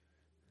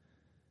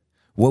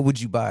 What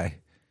would you buy?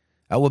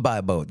 I would buy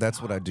a boat.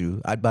 That's what I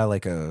do. I'd buy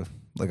like a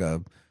like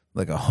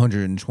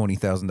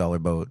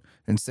 $120,000 boat.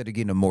 Instead of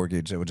getting a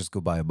mortgage, I would just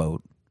go buy a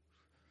boat.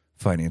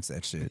 Finance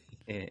that shit.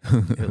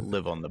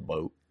 live on the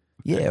boat.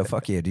 Yeah,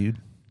 fuck yeah, dude.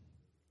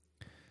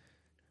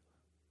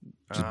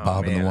 Just Oh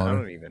bob in the man, I water.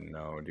 don't even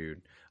know,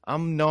 dude.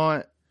 I'm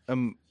not.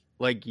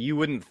 Like you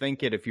wouldn't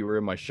think it if you were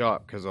in my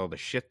shop because all the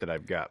shit that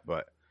I've got,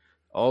 but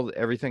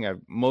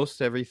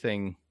most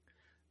everything.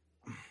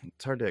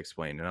 It's hard to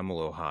explain, and I'm a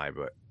little high,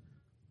 but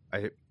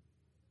I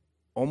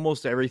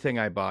almost everything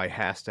I buy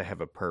has to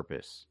have a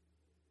purpose.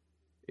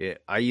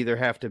 I either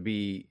have to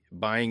be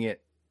buying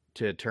it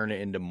to turn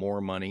it into more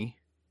money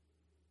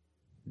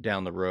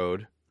down the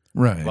road,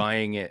 Right.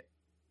 buying it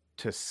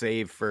to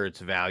save for its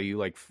value,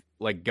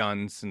 like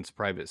guns, since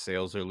private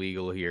sales are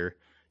legal here.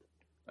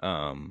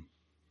 Um,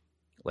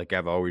 like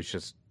I've always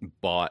just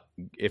bought,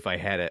 if I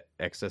had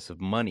excess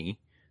of money,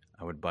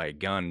 I would buy a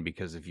gun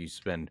because if you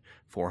spend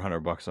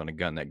 $400 on a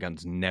gun, that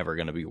gun's never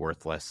going to be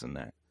worth less than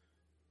that.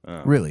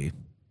 Really?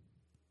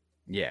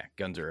 Yeah,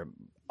 guns are an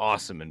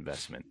awesome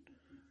investment.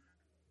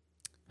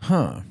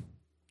 Huh.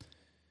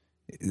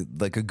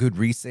 Like a good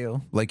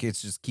resale? Like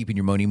it's just keeping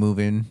your money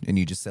moving and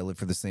you just sell it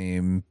for the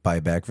same, buy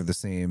it back for the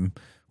same,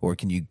 or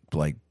can you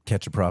like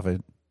catch a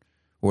profit?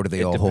 Or do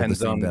they It all hold the depends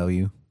same on,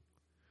 value?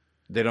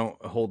 they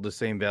don't hold the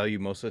same value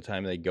most of the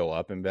time. They go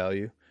up in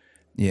value.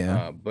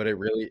 Yeah. But it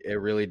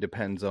really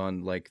depends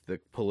on like the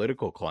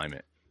political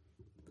climate,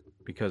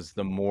 because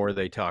the more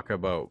they talk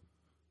about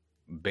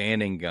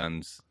banning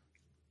guns,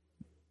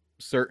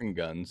 certain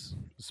guns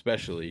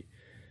especially,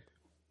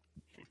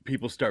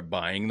 people start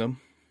buying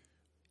them,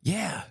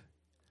 Yeah.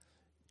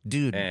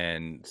 Dude,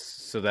 and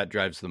so that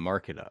drives the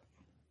market up.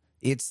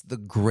 it's the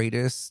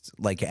greatest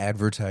like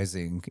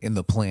advertising in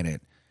the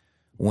planet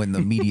when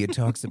the media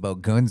talks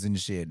about guns and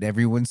shit. And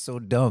everyone's so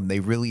dumb. They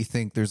really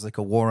think there's like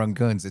a war on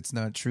guns. It's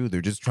not true.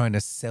 They're just trying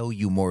to sell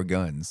you more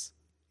guns.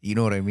 You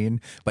know what I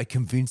mean? By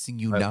convincing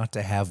you I, not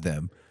to have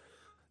them.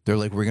 They're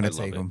like, we're going I to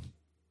love take it, them.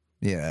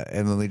 Yeah.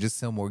 And then they just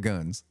sell more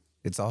guns.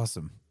 It's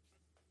awesome.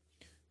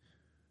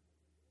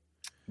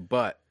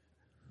 but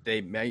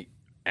they may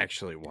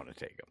actually want to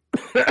take them.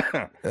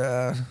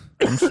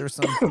 I'm sure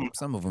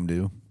some of them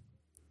do.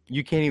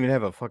 You can't even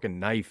have a fucking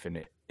knife in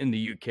it in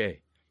the UK.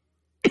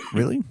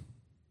 Really?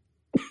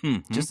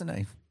 Just a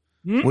knife.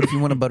 What if you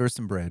want to butter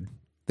some bread?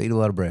 They eat a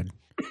lot of bread.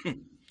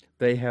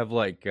 They have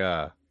like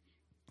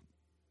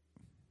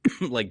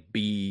like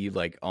be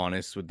like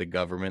honest with the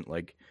government,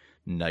 like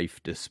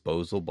knife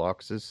disposal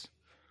boxes.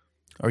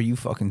 Are you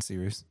fucking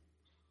serious?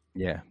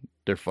 Yeah,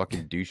 they're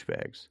fucking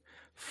douchebags.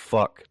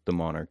 Fuck the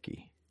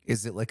monarchy.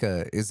 Is it like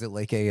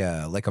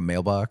a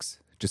mailbox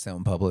just out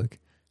in public?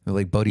 Or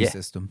like buddy Yeah.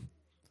 system.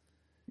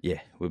 Yeah,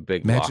 with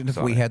big Imagine locks if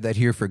on we it. had that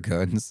here for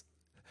guns.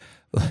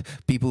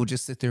 People would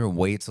just sit there and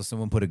wait till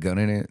someone put a gun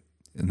in it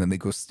and then they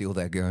go steal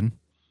that gun.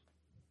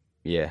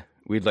 Yeah,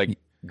 we'd like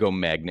go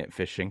magnet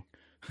fishing.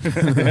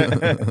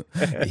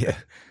 Yeah.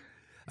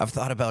 I've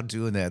thought about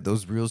doing that.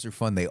 Those reels are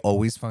fun. They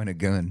always find a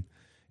gun.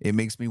 It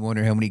makes me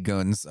wonder how many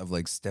guns I've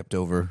like stepped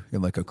over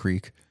in like a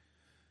creek.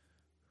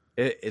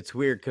 It's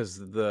weird because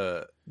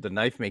the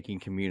knife making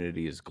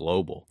community is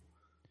global.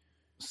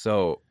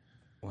 So,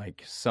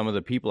 like some of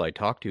the people I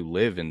talk to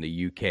live in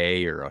the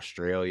UK or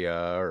Australia,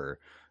 or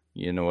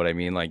you know what I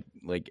mean, like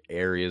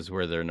areas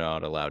where they're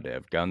not allowed to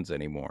have guns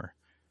anymore.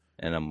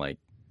 And I'm like,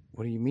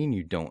 what do you mean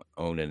you don't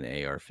own an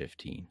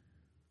AR-15?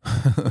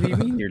 What do you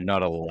mean you're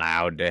not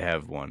allowed to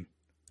have one?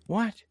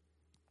 What?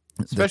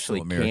 That's so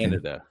Especially American.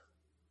 Canada.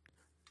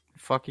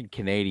 Fucking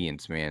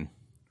Canadians, man.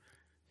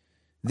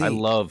 I They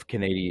love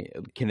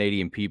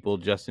Canadian people.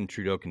 Justin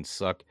Trudeau can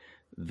suck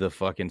the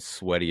fucking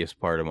sweatiest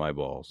part of my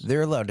balls.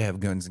 they're allowed to have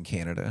guns in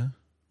Canada,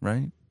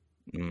 right?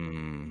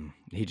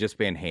 He just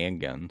banned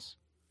handguns.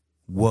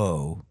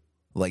 Whoa.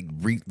 Like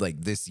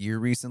this year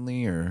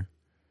recently or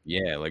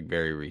Yeah, like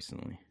very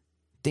recently.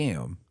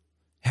 damn.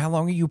 How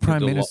long are you 'Cause prime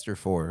the minister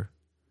for?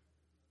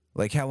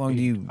 Like how long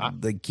do you I,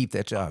 like keep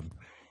that job?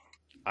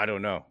 I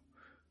don't know.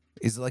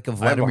 Is it like a I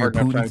have a Vladimir hard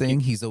enough Putin time thing?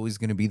 He's always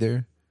going to be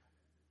there?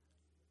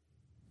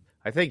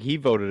 I think he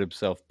voted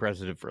himself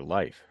president for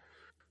life.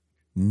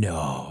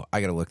 No. I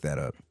got to look that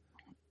up.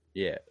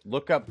 Yeah,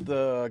 look up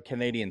the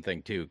Canadian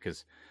thing too,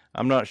 because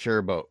I'm not sure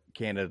about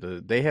Canada.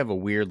 They have a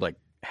weird like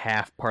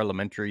half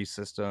parliamentary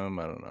system.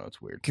 I don't know.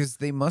 It's weird. Cuz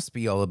they must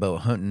be all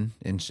about hunting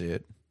and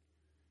shit.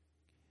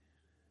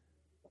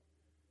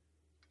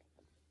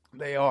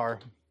 They are,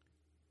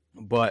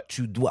 but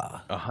Tu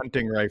dois. a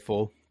hunting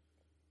rifle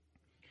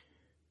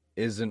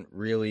isn't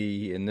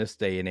really in this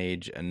day and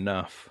age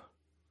enough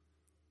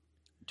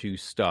to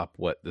stop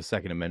what the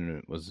Second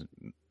Amendment was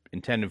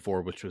intended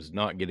for, which was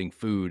not getting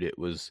food, it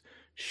was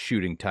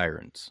shooting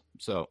tyrants.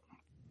 So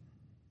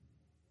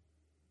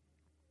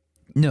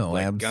No,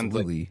 like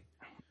absolutely.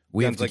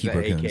 We have guns to like keep the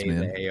our AK, guns,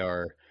 man. the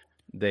AR,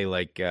 they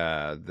like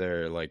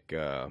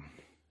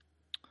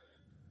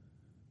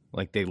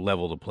they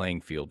level the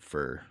playing field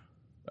for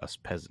us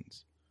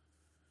peasants.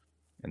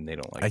 And they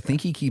don't I like that.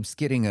 think he keeps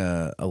getting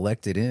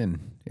elected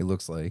in, it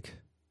looks like.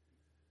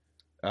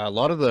 A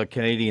lot of the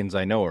Canadians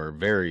I know are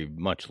very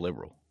much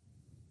liberal.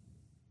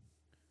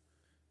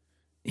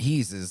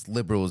 He's as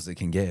liberal as it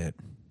can get.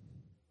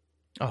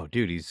 Oh,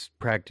 dude, he's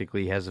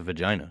practically has a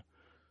vagina.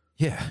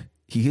 Yeah,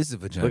 he is a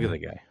vagina. Look at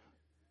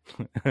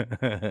the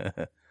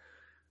guy.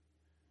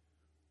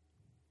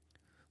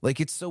 Like,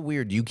 it's so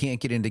weird. You can't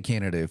get into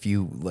Canada if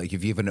you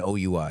have an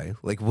OUI.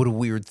 Like, what a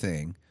weird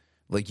thing.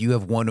 Like, you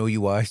have one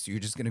OUI, so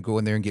you're just going to go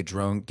in there and get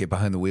drunk, get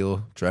behind the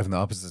wheel, drive on the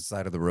opposite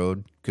side of the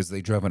road because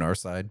they drive on our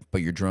side,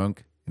 but you're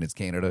drunk and it's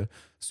Canada.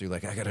 So you're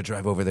like, I got to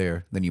drive over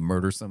there. Then you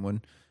murder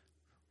someone.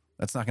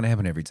 That's not going to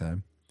happen every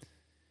time.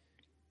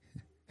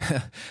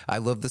 I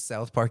love the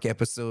South Park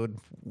episode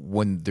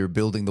when they're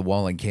building the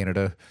wall in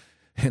Canada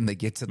and they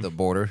get to the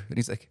border and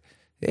he's like,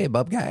 hey,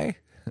 bub guy.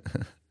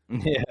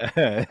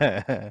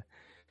 Yeah.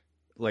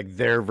 Like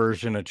their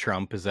version of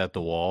Trump is at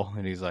the wall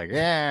and he's like,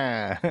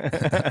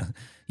 yeah.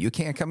 You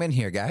can't come in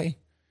here, guy.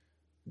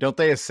 Don't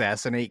they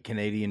assassinate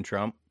Canadian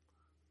Trump?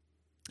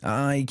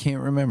 I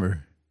can't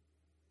remember.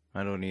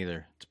 I don't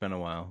either. It's been a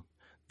while.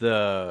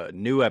 The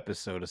new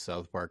episode of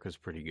South Park was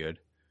pretty good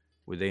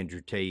with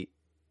Andrew Tate.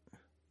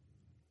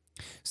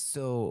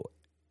 So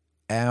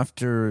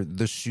after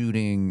the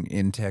shooting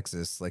in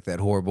Texas, like that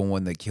horrible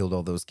one that killed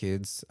all those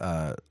kids,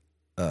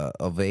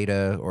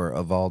 Aveda or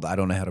Avald, I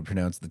don't know how to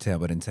pronounce the town,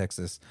 but in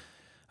Texas,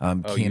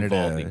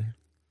 Canada, Uvalde.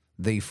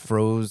 they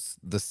froze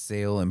the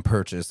sale and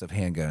purchase of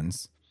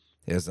handguns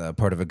as a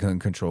part of a gun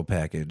control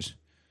package.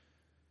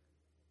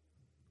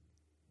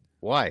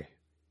 Why?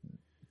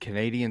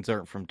 Canadians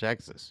aren't from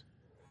Texas.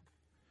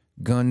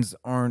 Guns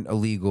aren't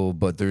illegal,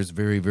 but there's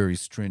very, very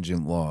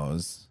stringent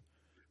laws.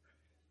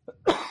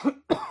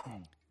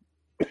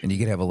 And you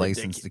could have a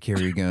license to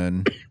carry a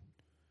gun.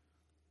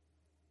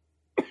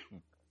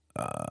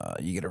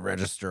 You get to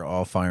register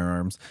all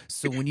firearms.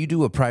 So when you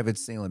do a private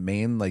sale in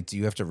Maine, like, do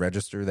you have to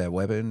register that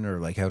weapon,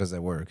 or like, how does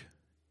that work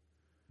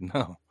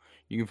No.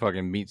 You can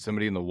fucking meet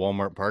somebody in the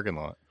Walmart parking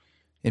lot.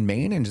 in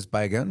Maine and just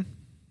buy a gun?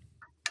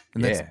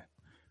 And Yeah.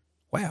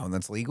 Wow, and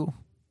that's legal.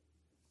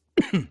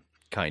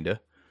 Kinda.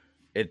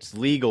 It's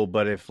legal,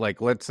 but if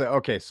like let's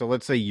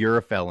say you're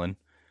a felon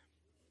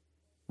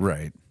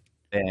Right.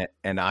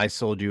 and I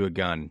sold you a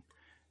gun,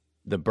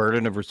 the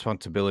burden of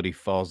responsibility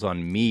falls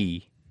on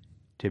me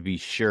to be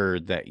sure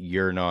that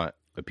you're not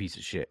a piece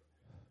of shit.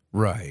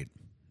 Right.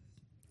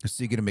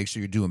 So you got to make sure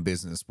you're doing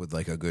business with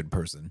like a good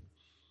person.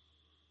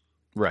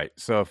 Right.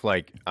 So if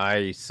like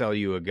I sell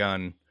you a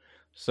gun,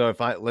 so if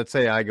let's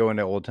say I go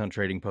into Old Town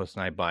Trading Post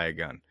and I buy a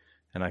gun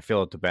and I fill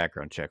out the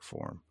background check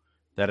form,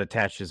 that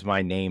attaches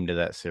my name to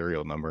that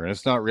serial number. And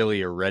it's not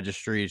really a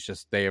registry, it's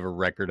just they have a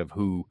record of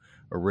who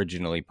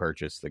originally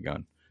purchased the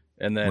gun.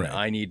 And then Right.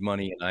 I need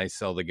money and I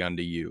sell the gun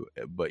to you,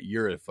 but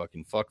you're a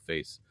fucking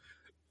fuckface.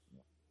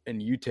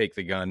 And you take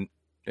the gun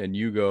and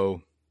you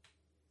go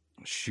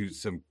shoot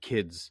some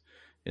kids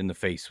in the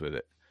face with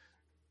it.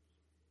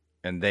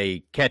 And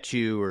they catch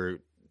you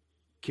or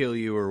kill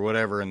you or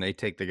whatever, and they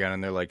take the gun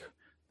and they're like,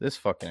 this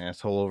fucking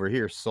asshole over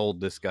here sold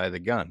this guy the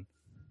gun.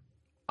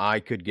 I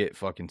could get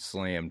fucking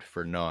slammed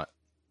for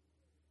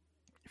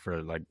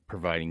like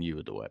providing you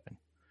with the weapon.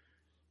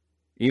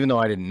 Even though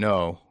I didn't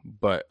know,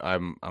 but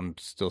I'm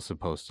still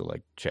supposed to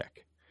like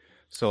check.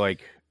 So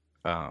like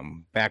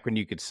back when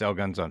you could sell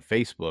guns on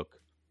Facebook,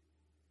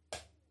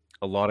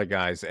 a lot of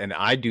guys, and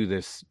I do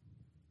this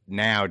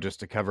now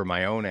just to cover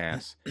my own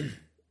ass.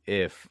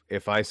 If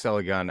I sell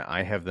a gun,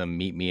 I have them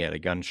meet me at a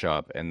gun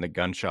shop, and the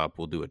gun shop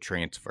will do a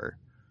transfer.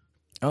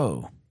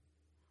 Oh,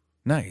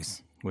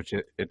 nice. Which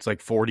it's like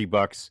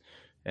 $40,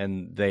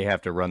 and they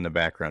have to run the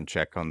background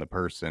check on the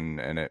person,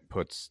 and it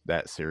puts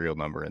that serial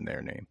number in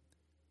their name.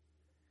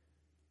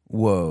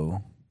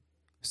 Whoa.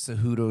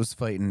 Cejudo's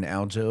fighting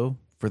Aljo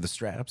for the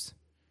straps.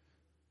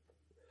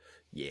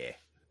 Yeah.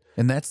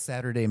 And that's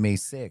Saturday, May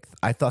 6th.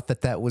 I thought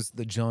that was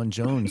the John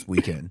Jones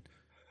weekend.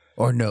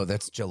 Or no,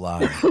 that's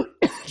July.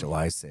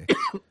 July 6th.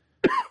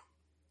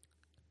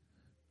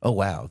 Oh,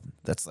 wow.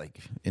 That's like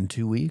in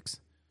 2 weeks.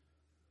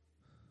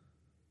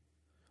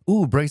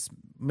 Ooh, Bryce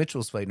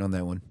Mitchell's fighting on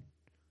that one.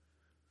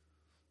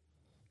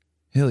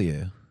 Hell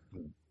yeah.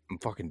 I'm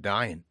fucking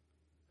dying.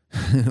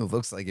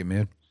 Looks like it,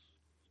 man.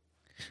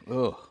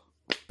 Ugh.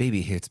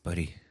 Baby hits,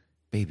 buddy.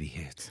 Baby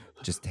hits.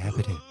 Just tap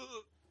it in.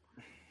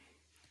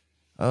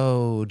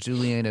 Oh,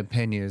 Juliana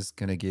Pena's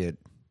gonna get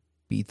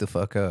beat the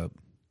fuck up.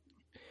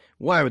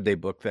 Why would they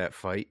book that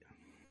fight?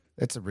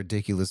 That's a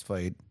ridiculous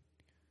fight.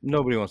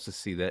 Nobody wants to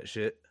see that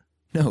shit.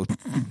 No,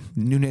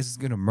 Nunez is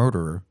gonna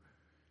murder her.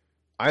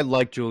 I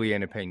like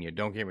Juliana Pena.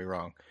 Don't get me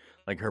wrong,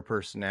 like her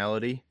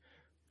personality,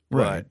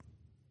 Right,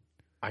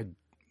 but I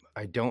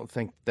I don't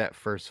think that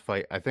first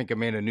fight. I think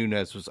Amanda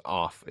Nunes was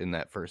off in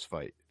that first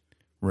fight.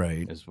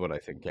 right. Is what I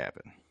think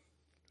happened.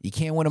 You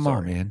can't win them all,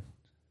 Sorry, man.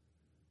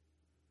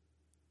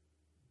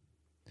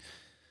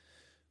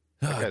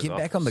 that guy's Get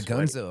back on awful the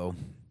guns, sweaty. though.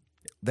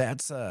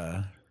 That's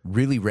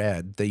really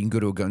rad that you can go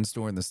to a gun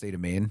store in the state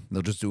of Maine.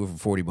 They'll just do it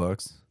for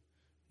 $40.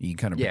 You can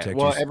kind of Yeah, protect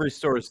well, yourself. every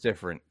store is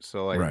different.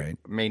 So like Right.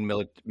 main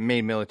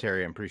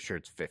military, I'm pretty sure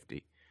it's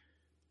 50.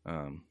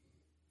 Um,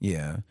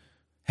 Yeah.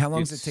 How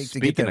long does it take to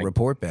get speaking that of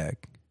report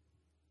back?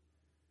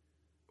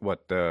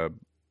 what the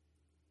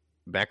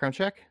background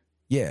check,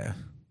 Yeah.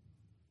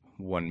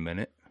 1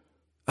 minute.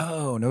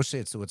 Oh, no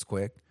shit. So it's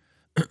quick.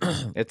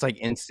 It's like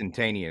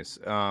instantaneous.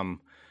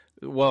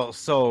 Well,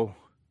 so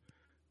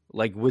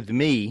like with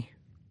me,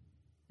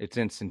 it's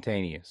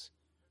instantaneous.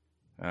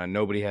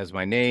 Nobody has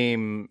my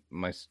name,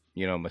 my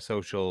my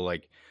social.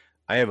 Like,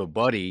 I have a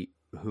buddy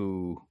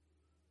who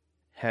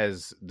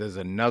there's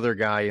another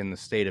guy in the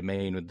state of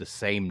Maine with the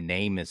same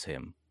name as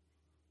him,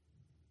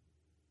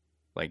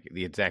 like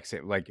the exact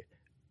same, like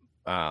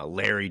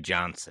Larry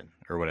Johnson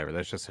or whatever.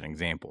 That's just an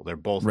example. They're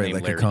both Right, named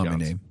like a Larry common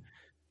Johnson. name.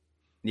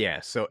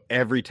 Yeah, so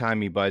every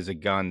time he buys a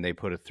gun, they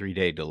put a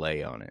 3-day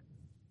delay on it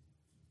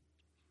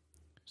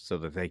so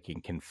that they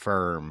can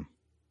confirm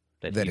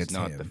that That he's it's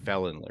not the him.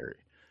 felon Larry.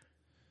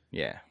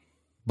 Yeah.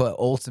 But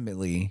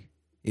ultimately,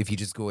 if you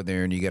just go in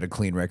there and you get a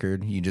clean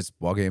record, you just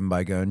walk in,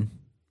 buy a gun,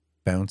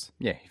 bounce.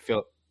 Yeah,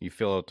 you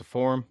fill out the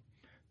form.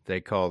 They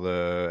call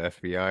the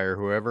FBI or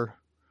whoever.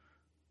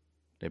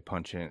 They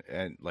punch in,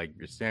 and like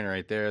you're standing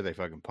right there. They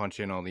fucking punch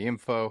in all the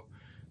info.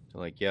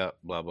 They're like, yeah,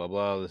 blah blah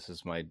blah. This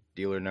is my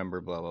dealer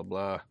number. Blah blah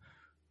blah.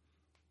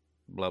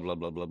 Blah blah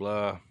blah blah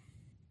blah.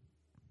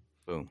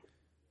 Boom.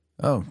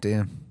 Oh,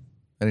 damn.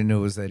 I didn't know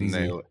it was that And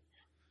easy.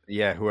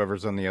 yeah,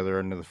 whoever's on the other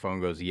end of the phone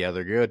goes, yeah,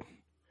 they're good.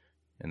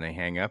 And they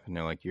hang up and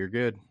they're like, you're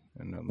good.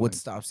 And I'm What like,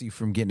 stops you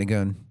from getting a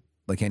gun?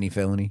 Like any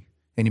felony?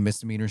 Any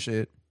misdemeanor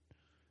shit?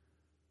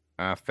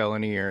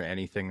 felony or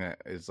anything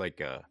that is like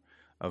a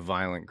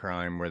violent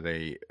crime where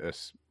they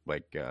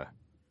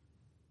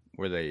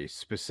where they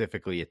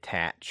specifically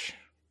attach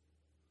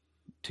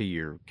to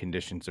your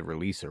conditions of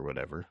release or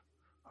whatever.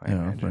 I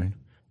imagine.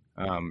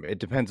 Right. It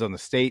depends on the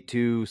state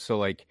too. So,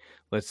 like,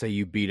 let's say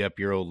you beat up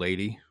your old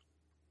lady,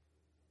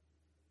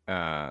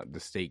 the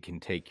state can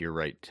take your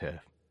right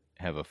to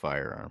have a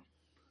firearm.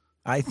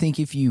 I think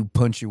if you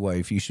punch your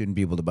wife, you shouldn't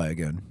be able to buy a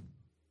gun.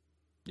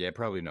 Yeah,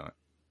 probably not.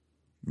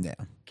 No.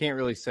 Can't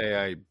really say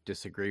I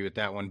disagree with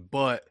that one,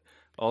 but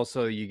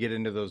also you get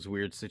into those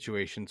weird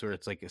situations where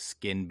it's like a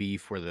skin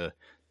beef where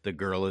the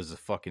girl is a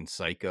fucking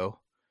psycho.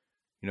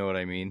 You know what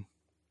I mean?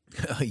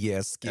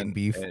 Yeah, skin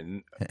beef.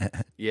 And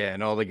yeah,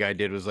 and all the guy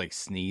did was like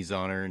sneeze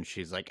on her and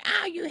she's like,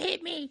 "Ow, you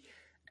hit me."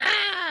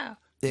 Ah.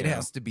 It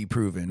has to be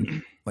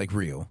proven, like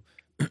real.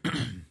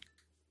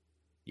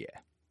 Yeah.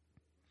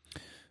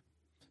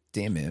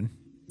 Damn, man.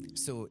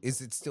 So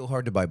is it still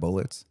hard to buy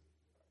bullets?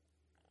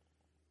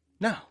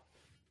 No.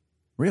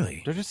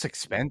 Really? They're just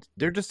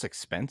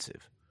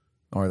expensive.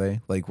 Are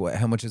they? Like what?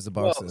 How much is the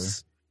box? Well,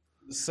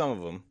 some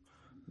of them.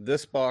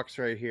 This box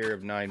right here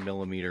of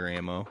 9mm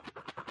ammo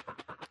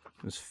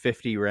was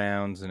 50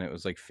 rounds and it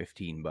was like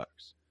 $15.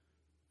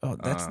 Oh,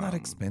 that's not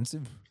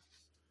expensive.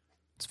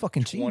 It's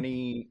fucking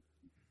cheap.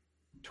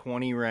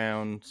 20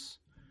 rounds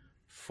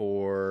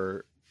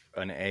for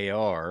an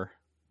AR,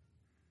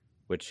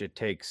 which it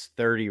takes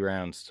 30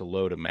 rounds to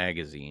load a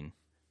magazine.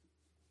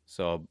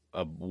 So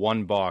a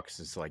one box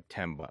is like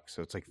 $10.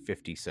 So it's like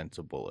 50 cents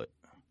a bullet.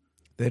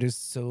 That is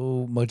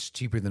so much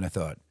cheaper than I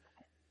thought.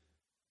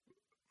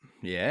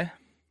 Yeah.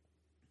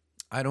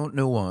 I don't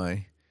know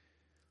why,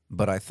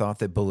 but I thought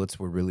that bullets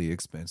were really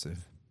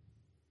expensive.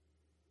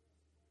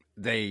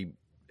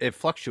 It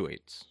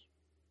fluctuates.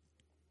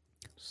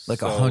 Like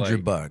So,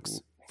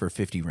 $100 for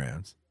 50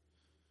 rounds.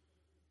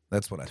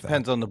 That's what I thought.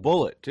 Depends on the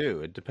bullet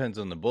too. It depends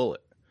on the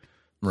bullet.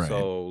 Right.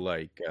 So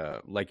like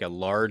a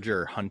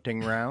larger hunting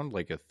round,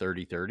 like a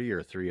 30-30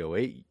 or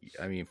 308.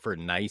 I mean, for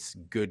nice,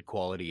 good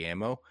quality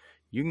ammo,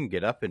 you can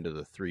get up into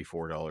the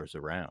 $3-4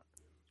 a round.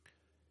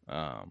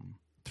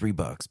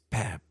 $3,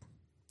 pap.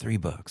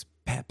 $3,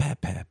 pap,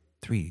 pap, pap.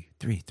 3.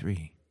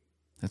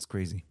 That's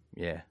crazy.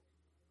 Yeah.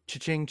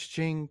 Cha-ching,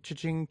 cha-ching,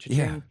 cha-ching,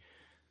 cha-ching.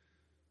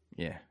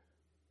 Yeah.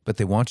 But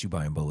they want you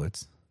buying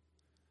bullets.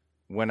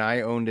 When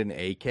I owned an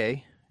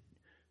AK,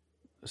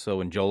 so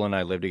when Joel and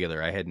I lived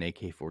together, I had an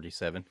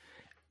AK-47.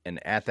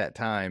 And at that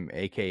time,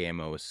 AK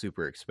ammo was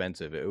super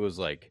expensive. It was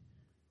like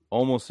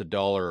almost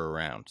 $1 a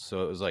round.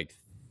 So it was like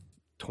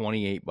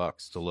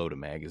 $28 to load a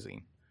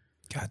magazine.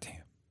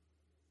 Goddamn.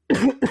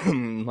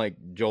 Like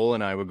Joel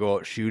and I would go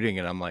out shooting,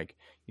 and I'm like,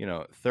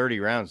 30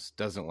 rounds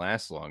doesn't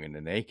last long in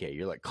an AK.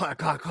 You're like, claw,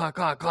 claw, claw,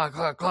 claw, claw,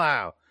 claw,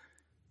 claw.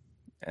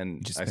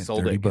 And Just I spent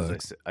sold it $30.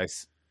 because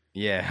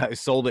I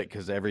sold it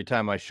because every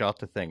time I shot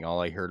the thing, all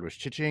I heard was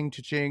cha-ching,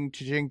 cha-ching,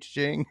 cha-ching,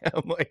 cha-ching.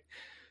 I'm like,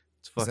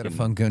 it's fucking. Is that a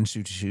fun gun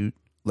shoot?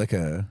 Like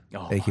a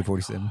Oh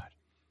AK-47? my God.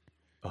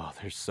 Oh,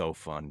 they're so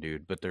fun,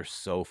 dude, but they're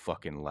so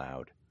fucking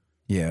loud.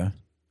 Yeah.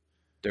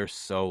 They're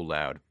so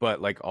loud, but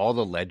like all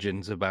the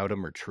legends about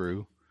them are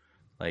true.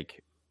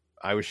 Like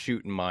I was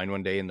shooting mine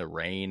one day in the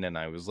rain and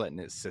I was letting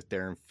it sit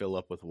there and fill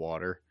up with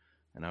water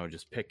and I would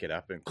just pick it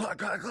up and claw,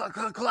 claw, claw,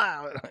 claw,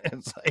 claw.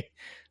 It's like,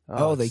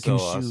 oh, Oh, it's they can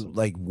so shoot awesome.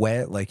 like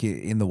wet, like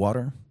in the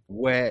water.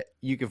 Wet.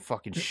 You can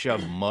fucking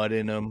shove mud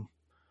in them.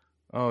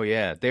 Oh,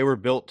 yeah. They were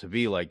built to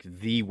be like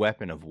the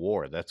weapon of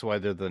war. That's why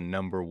they're the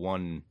number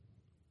one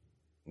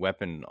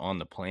weapon on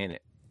the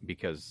planet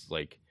because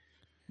like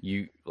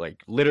you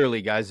like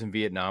literally guys in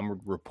Vietnam would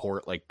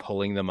report like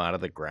pulling them out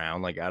of the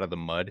ground, like out of the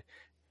mud,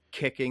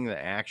 kicking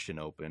the action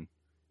open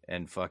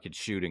and fucking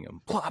shooting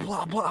them. Blah,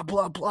 blah, blah,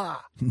 blah, blah.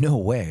 No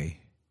way.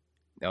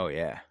 Oh,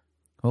 yeah.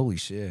 Holy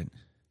shit.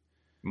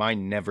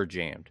 Mine never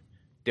jammed.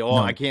 I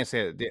No. can't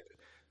say that.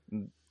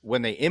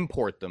 When they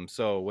import them,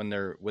 so when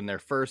they're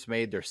first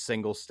made, they're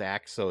single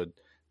stack, so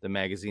the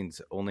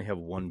magazines only have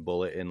one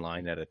bullet in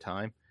line at a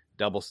time.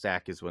 Double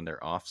stack is when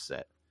they're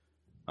offset.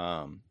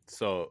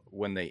 So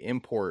when they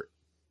import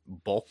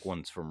bulk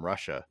ones from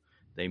Russia,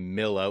 they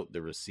mill out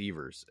the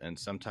receivers, and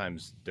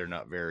sometimes they're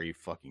not very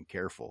fucking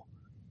careful.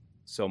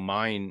 So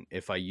mine,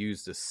 if I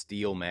used a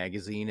steel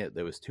magazine,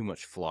 there was too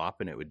much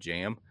flop and it would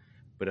jam.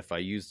 But if I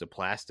used a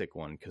plastic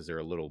one, because they're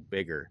a little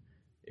bigger,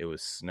 it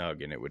was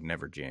snug and it would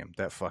never jam.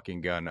 That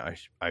fucking gun,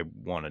 I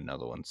want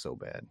another one so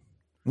bad.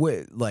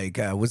 What, like,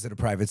 was it a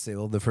private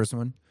sale, the first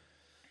one?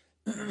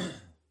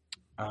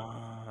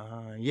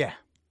 Yeah,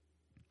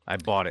 I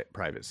bought it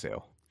private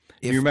sale.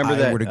 Do If you remember I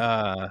that? were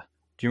to,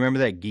 Do you remember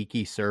that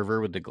geeky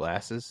server with the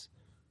glasses,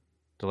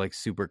 the like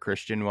super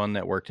Christian one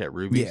that worked at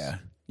Ruby's? yeah.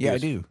 Yeah, I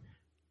do.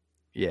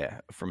 Yeah,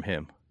 from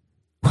him.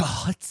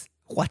 What?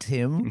 What,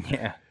 him?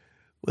 Yeah.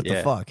 What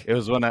the fuck? It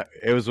was when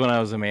I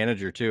was a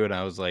manager too, and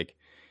I was like,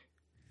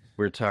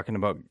 we were talking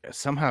about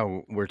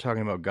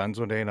guns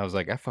one day, and I was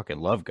like, I fucking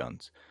love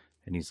guns,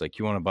 and he's like,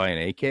 you want to buy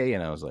an AK?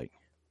 And I was like,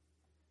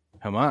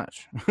 how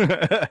much?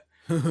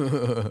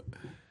 Were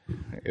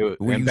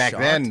And you back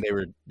then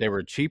shocked? they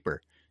were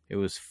cheaper. It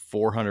was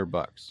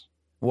 $400.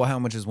 Well, how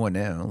much is one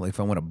now? Like, if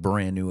I want a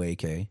brand new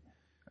AK,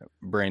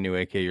 Brand new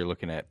AK, you're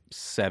looking at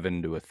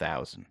 $700 to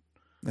 $1,000.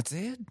 that's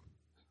it,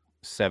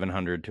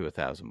 $700 to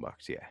 $1,000.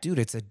 Yeah, dude.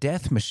 It's a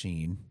death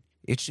machine.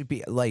 It should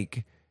be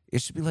like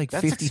that's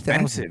 50,000.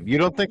 expensive. You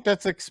don't think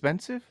that's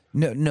expensive?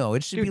 No, no,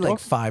 it should Dude, be like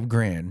don't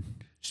 $5,000.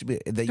 Should be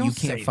that you don't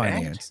can't say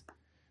finance.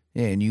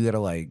 Yeah, and you gotta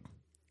like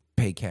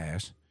pay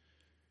cash.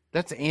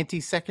 That's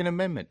anti-Second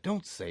Amendment.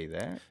 Don't say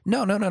that.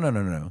 No, no, no, no,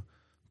 no, no.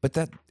 But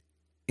that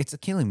it's a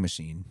killing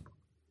machine.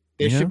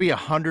 It You know? should be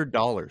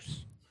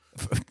 $100.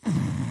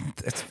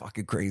 That's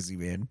fucking crazy,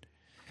 man.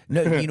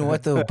 No, you know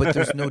what though? But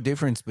there's no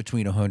difference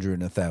between 100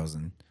 and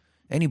 1,000.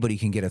 Anybody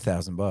can get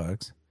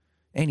 $1,000.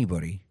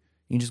 Anybody.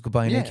 You can just go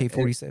buy an Yeah,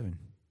 AK-47.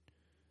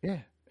 Yeah,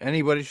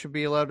 anybody should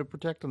be allowed to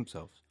protect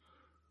themselves.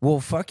 Well,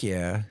 fuck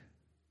yeah.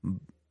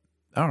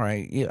 All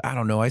right. Yeah, I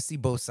don't know. I see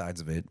both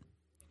sides of it.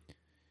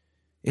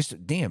 It's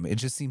damn. It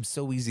just seems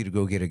so easy to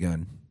go get a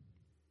gun.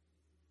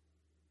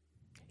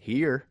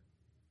 Here,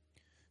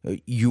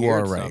 You here are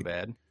it's right. not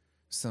bad.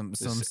 Some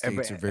This-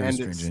 states are very and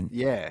it's- stringent.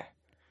 Yeah,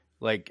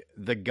 like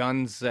the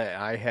guns that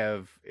I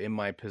have in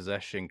my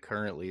possession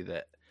currently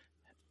that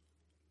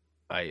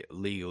I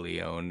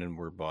legally own and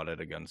were bought at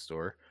a gun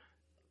store.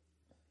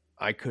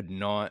 I could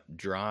not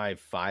drive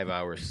 5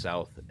 hours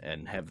south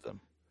and have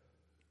them.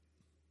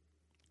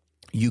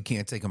 You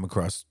can't take them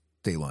across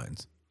state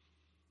lines.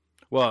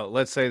 Well,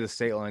 let's say the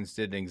state lines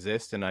didn't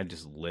exist and I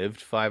just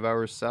lived 5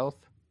 hours south.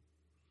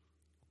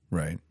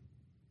 Right.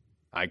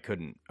 I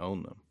couldn't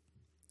own them.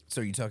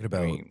 So you're talking I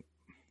about mean,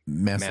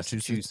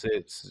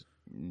 Massachusetts?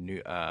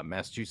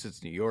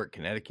 Massachusetts, New York,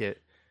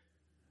 Connecticut.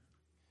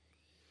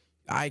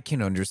 I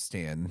can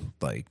understand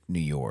like New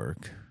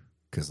York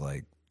because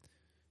like,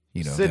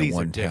 you know, Cities that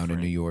are one town in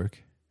different. New York.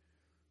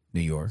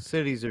 New York.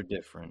 Cities are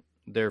different.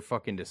 They're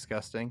fucking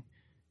disgusting.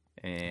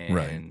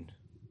 And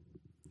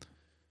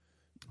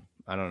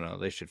I don't know.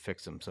 They should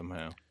fix them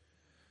somehow.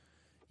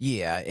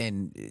 Yeah,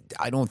 and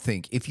I don't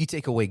think if you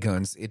take away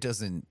guns, it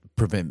doesn't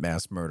prevent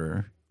mass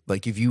murder.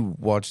 Like if you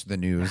watch the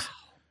news,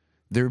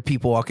 there are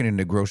people walking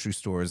into grocery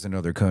stores in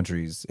other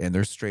countries and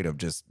they're straight up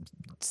just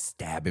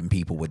stabbing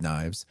people with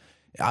knives.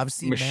 I've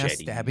seen mass Machetes.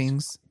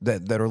 stabbings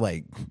that are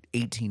like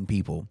 18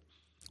 people.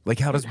 Like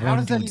how does How one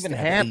does that dude even stab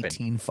happen?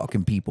 18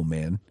 fucking people,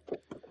 man?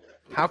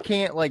 How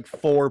can't like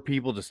 4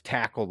 people just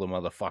tackle the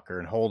motherfucker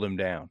and hold him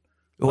down?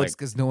 Well, Like- it's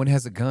because no one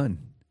has a gun.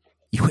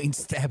 You ain't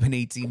stabbing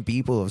 18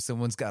 people if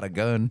someone's got a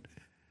gun.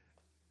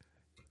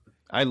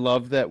 I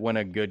love that when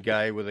a good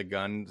guy with a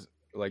gun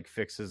like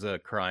fixes a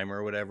crime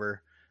or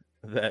whatever,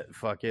 that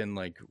fucking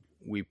like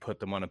we put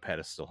them on a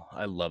pedestal.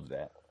 I love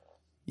that.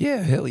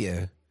 Yeah, hell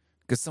yeah.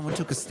 Because someone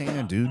took a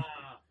stand, dude.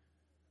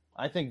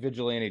 I think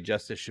vigilante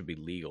justice should be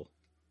legal.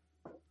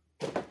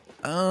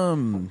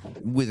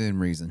 Within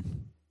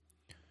reason.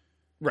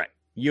 Right.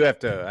 You have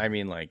to, I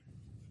mean, like,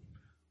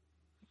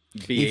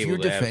 be If able you're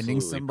to defending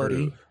absolutely somebody,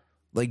 prove.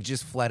 like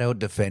just flat out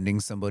defending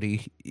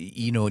somebody,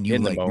 you know, and you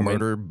In the like moment.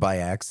 murder by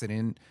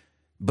accident,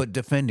 But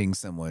defending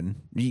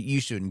someone, you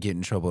shouldn't get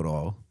in trouble at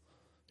all.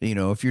 You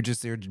know, if you're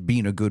just there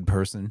being a good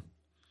person,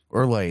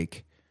 or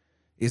like,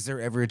 is there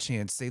ever a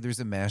chance? Say there's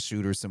a mass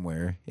shooter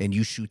somewhere, and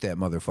you shoot that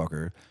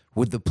motherfucker.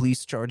 Would the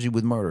police charge you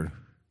with murder?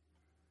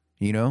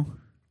 You know?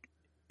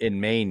 In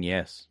Maine,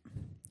 yes, Are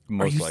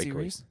most you likely.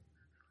 serious?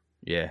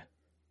 Yeah.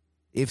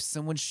 If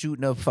someone's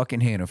shooting up fucking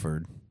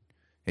Hannaford,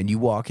 and you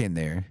walk in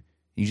there,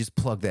 you just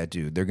plug that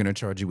dude, they're gonna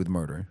charge you with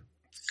murder.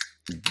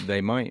 They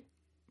might.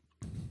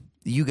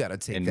 You got to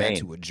take In that Maine.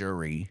 to a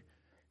jury.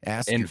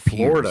 Ask In your peers.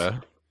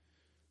 Florida,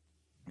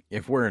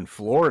 if we're in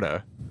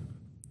Florida,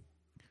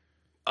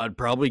 I'd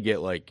probably get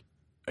like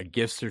a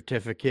gift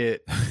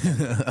certificate.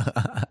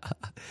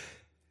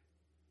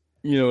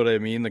 You know what I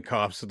mean? The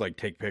cops would like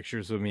take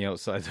pictures of me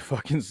outside the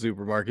fucking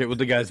supermarket with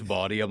the guy's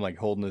body. I'm like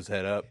holding his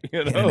head up,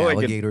 you And know, an like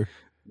alligator.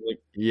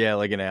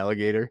 like an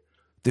alligator.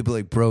 They'd be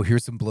like, bro,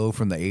 here's some blow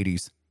from the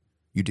 80s.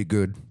 You did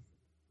good.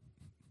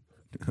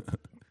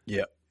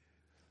 Yeah,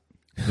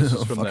 this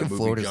is from that Fucking movie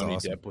Florida's Johnny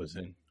awesome. Depp was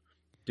in.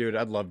 Dude,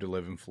 I'd love to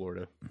live in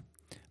Florida.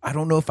 I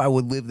don't know if I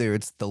would live there.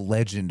 It's the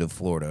legend of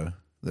Florida.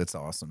 That's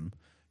awesome.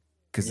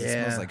 Because it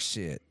smells Yeah. like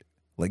shit.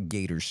 Like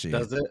gator shit.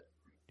 Does it?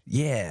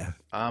 Yeah.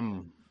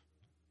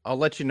 I'll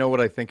let you know what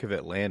I think of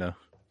Atlanta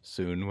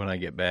soon when I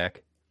get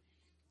back.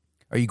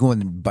 Are you going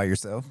by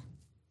yourself?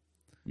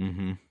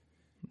 Mm-hmm.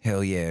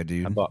 Hell yeah,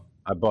 dude.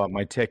 I bought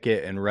my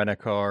ticket and rent a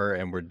car,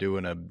 and we're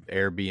doing a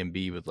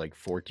Airbnb with like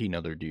 14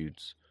 other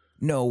dudes.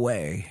 No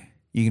way.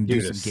 You can Dude,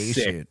 do some it's gay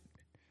sick. shit.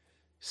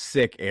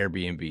 Sick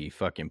Airbnb,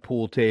 fucking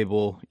pool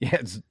table.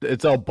 Yeah,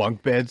 it's all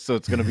bunk beds, so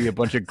it's gonna be a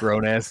bunch of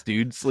grown ass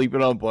dudes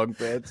sleeping on bunk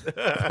beds.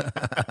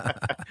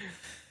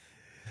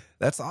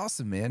 That's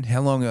awesome, man.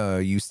 How long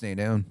you staying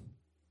down?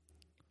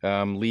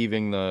 I'm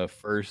leaving the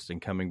 1st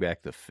and coming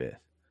back the 5th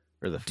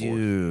or the 4th.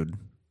 Dude,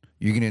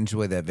 you're going to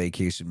enjoy that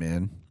vacation,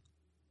 man.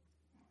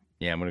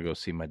 Yeah, I'm gonna go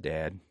see my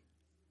dad.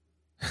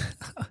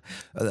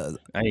 Uh,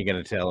 I ain't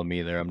gonna tell him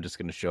either. I'm just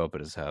gonna show up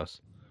at his house.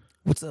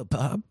 What's up,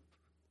 Bob?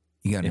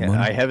 You got any Yeah, money?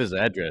 I have his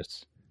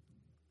address,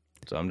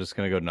 so I'm just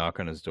gonna go knock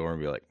on his door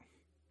and be like,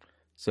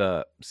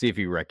 "So, see if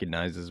he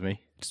recognizes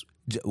me."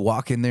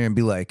 Walk in there and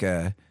be like,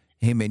 hey,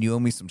 man, you owe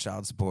me some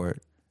child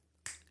support.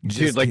 Dude,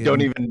 Just like, don't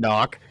kidding. even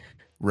knock.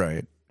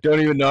 Right. Don't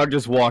even knock.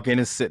 Just walk in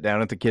and sit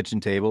down at the kitchen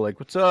table. Like,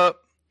 what's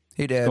up?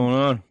 Hey, Dad. What's going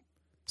on?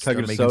 Start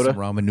Can I get a making soda?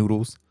 some ramen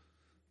noodles.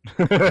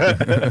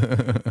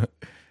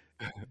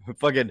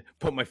 Fucking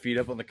put my feet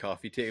up on the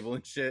coffee table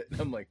and shit.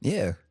 I'm like,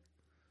 Yeah.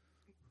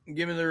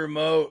 give me the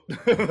remote.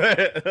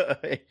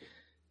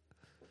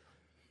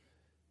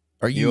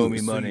 Are You owe me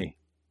so money.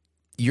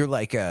 You're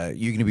like, you're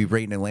going to be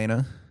right in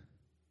Atlanta?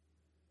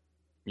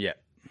 Yeah.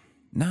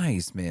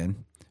 Nice,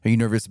 man. Are you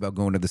nervous about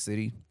going to the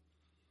city?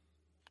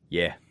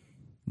 Yeah.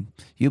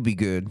 You'll be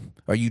good.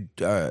 Are you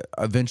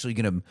eventually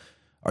going to,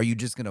 are you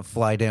just going to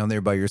fly down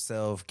there by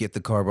yourself, get the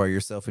car by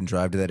yourself, and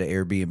drive to that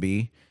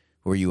Airbnb?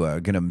 Or are you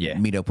going to Yeah.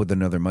 meet up with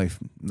another knife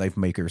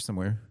maker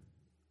somewhere?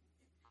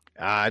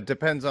 It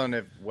depends on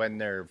when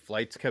their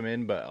flights come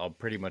in, but I'll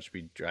pretty much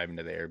be driving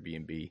to the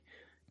Airbnb,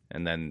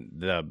 and then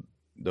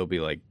there'll be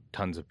like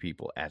tons of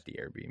people at the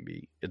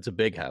Airbnb. It's a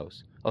big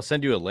house. I'll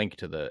send you a link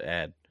to the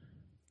ad.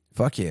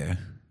 Fuck yeah.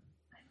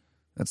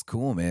 That's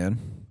cool,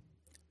 man.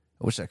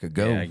 I wish I could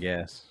go. Yeah, I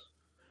guess.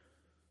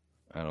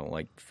 I don't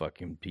like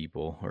fucking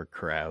people or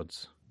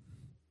crowds.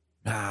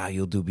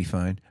 You'll be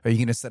fine. Are you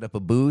going to set up a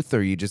booth or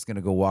are you just going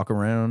to go walk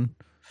around?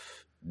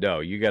 No,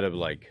 you gotta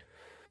like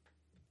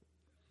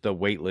the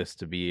wait list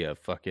to be a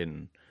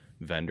fucking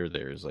vendor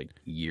there is like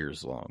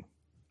years long.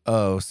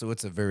 Oh, so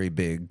it's a very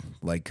big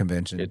like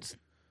convention.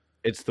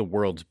 It's the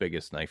world's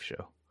biggest knife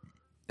show.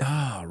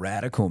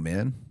 Radical,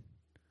 man.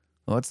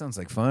 Well, that sounds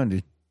like fun,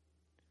 dude.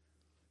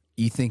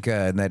 You think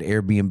in that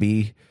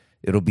Airbnb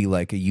it'll be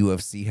like a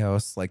UFC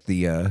house, like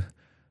the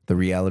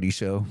reality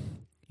show?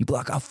 You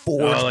block out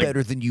fours like-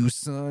 better than you,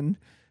 son.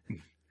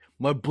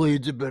 My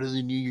blades are better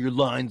than you. Your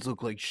lines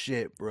look like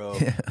shit, bro.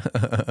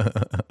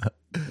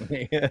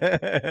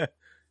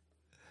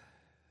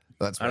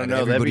 That's I right. don't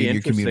know, that'd Everybody be in your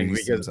interesting community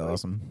because, seems like,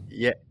 awesome.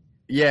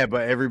 Yeah,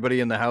 but everybody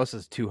in the house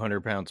is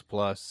 200 pounds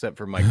plus, except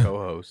for my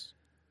co-host.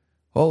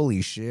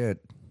 Holy shit!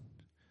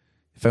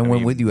 If I went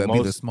mean, with you, I'd be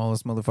the most-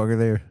 smallest motherfucker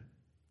there.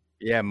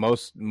 Yeah,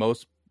 most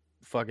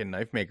fucking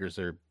knife makers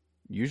are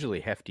usually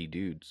hefty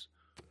dudes.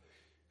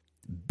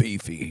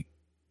 Beefy.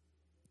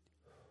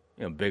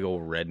 You know, big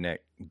old redneck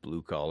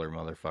blue collar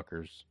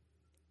motherfuckers.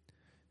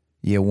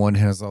 Yeah, one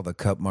has all the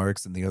cut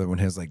marks and the other one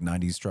has like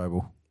 90s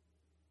tribal.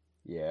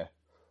 Yeah.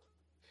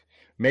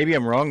 Maybe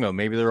I'm wrong though.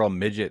 Maybe they're all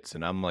midgets,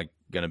 and I'm like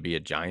gonna be a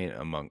giant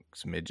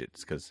amongst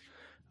midgets because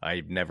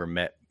I've never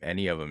met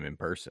any of them in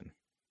person.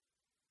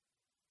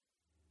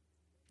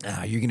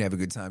 You're going to have a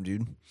good time,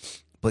 dude.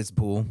 Play some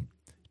pool.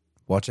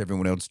 Watch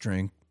everyone else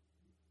drink.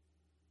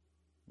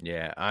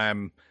 Yeah,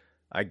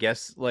 I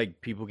guess like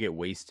people get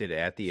wasted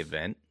at the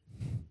event.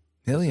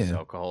 Hell There's yeah.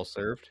 alcohol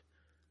served.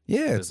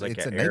 Yeah, there's it's, like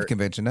it's a a knife air-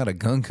 convention, not a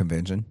gun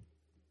convention.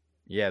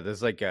 Yeah,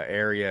 there's like an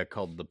area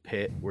called the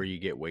Pit where you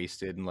get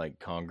wasted and like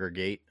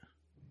congregate.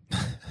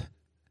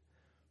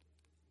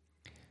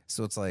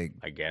 So it's like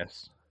I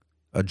guess.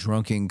 a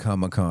drunken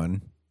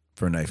Comic-Con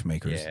for knife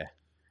makers. Yeah.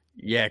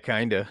 Yeah,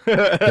 kind of.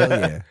 Hell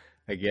yeah.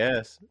 I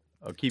guess.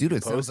 I'll keep Dude, you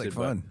it sounds like posted,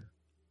 but fun.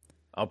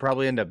 I'll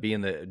probably end up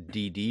being the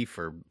DD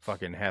for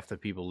fucking half the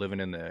people living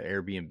in the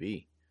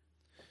Airbnb.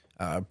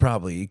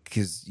 Probably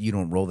because you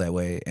don't roll that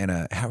way. And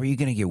how are you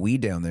going to get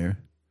weed down there?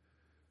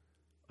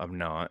 I'm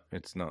not.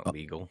 It's not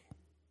legal.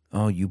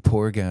 Oh, you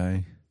poor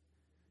guy.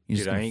 You're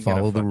just Dude, I going to ain't gonna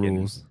follow the fucking-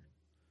 rules.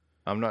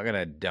 I'm not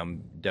gonna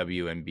dumb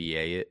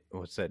WNBA it.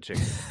 What's that chick?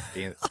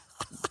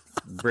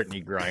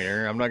 Brittany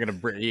Griner. I'm not gonna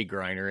Brittany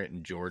Griner it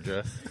in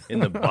Georgia in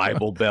the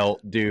Bible Belt,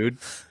 dude.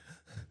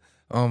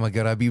 Oh my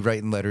God, I'd be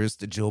writing letters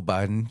to Joe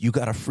Biden. You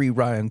got to free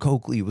Ryan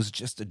Coakley. It was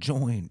just a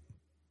joint.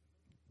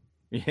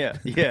 Yeah,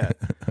 yeah.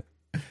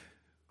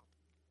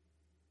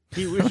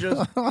 He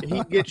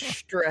gets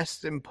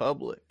stressed in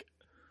public.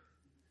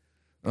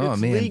 Oh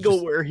It's man, legal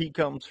just where he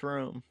comes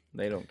from.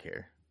 They don't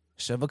care.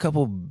 shove a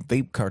couple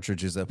vape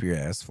cartridges up your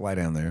ass. Fly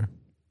down there.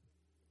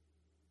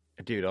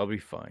 Dude, I'll be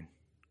fine.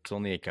 It's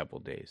only a couple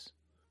days.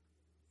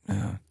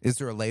 Is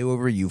there a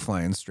layover? You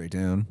flying straight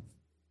down?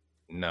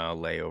 No,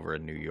 layover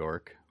in New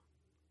York.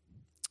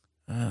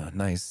 Ah,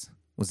 nice.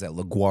 Was that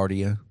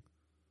LaGuardia?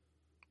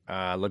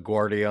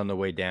 LaGuardia on the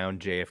way down,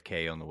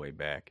 JFK on the way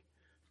back.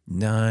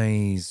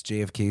 Nice.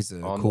 JFK's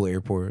a cool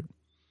airport.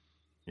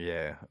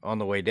 Yeah. On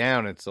the way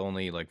down, it's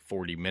only like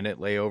 40-minute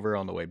layover.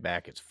 On the way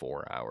back, it's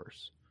 4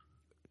 hours.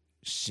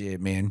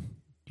 Shit, man.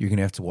 You're going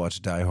to have to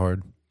watch Die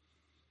Hard.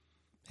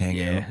 Hang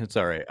out. It's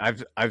all right.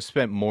 I've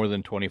spent more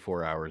than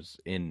 24 hours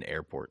in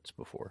airports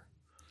before.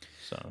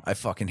 So I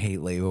fucking hate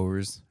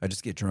layovers. I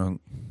just get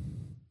drunk.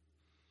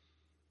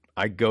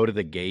 I go to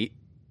the gate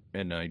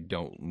and I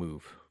don't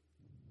move.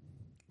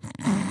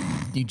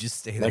 You just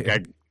stay there.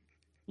 Like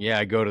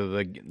I go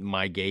to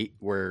my gate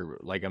where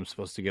like I'm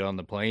supposed to get on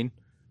the plane.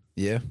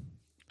 Yeah.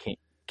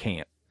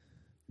 Can't.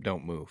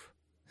 Don't move.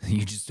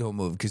 You just don't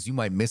move because you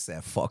might miss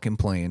that fucking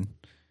plane.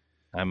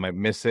 I might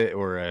miss it,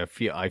 or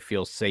I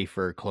feel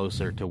safer,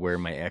 closer to where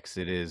my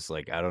exit is.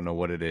 Like I don't know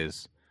what it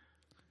is.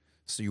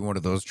 So you're one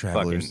of those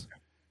travelers.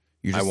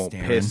 You're just I won't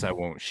staring. piss. I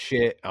won't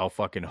shit. I'll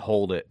fucking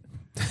hold it.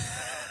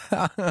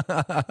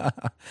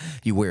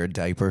 You wear a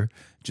diaper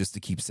just to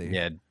keep safe.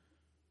 Yeah.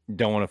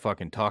 Don't want to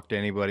fucking talk to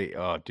anybody.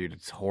 Oh, dude,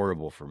 it's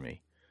horrible for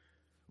me.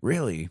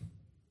 Really?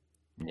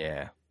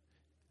 Yeah.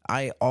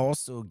 I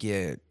also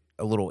get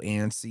a little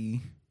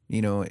antsy,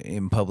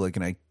 in public,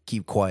 and I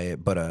keep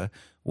quiet. But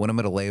when I'm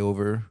at a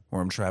layover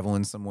or I'm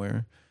traveling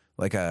somewhere,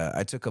 like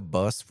I took a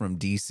bus from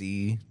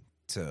DC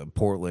to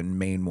Portland,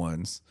 Maine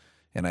once,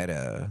 and I had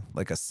a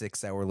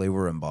 6-hour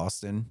layover in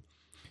Boston.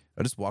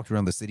 I just walked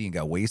around the city and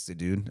got wasted,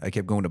 dude. I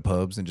kept going to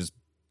pubs and just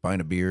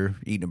buying a beer,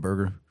 eating a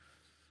burger,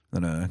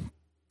 then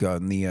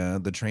got in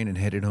the train and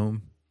headed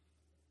home.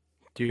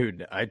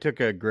 Dude, I took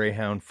a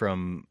Greyhound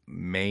from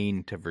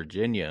Maine to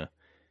Virginia,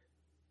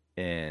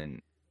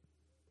 and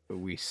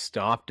we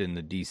stopped in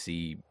the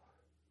DC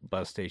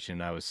bus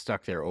station. I was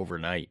stuck there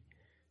overnight.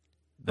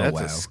 That's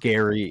wow. a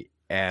scary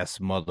ass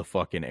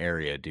motherfucking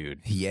area, dude.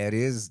 Yeah, it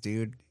is,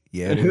 dude.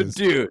 Yeah, it is.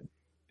 Dude,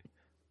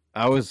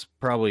 I was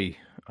probably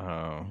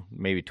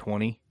maybe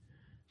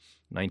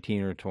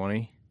 19 or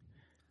 20,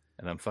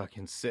 and I'm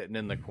fucking sitting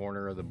in the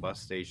corner of the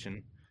bus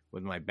station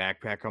with my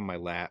backpack on my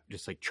lap,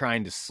 just like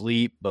trying to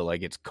sleep, but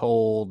like it's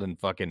cold and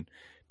fucking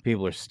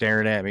people are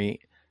staring at me.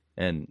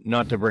 And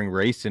not to bring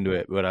race into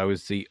it, but I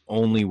was the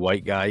only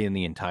white guy in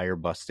the entire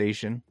bus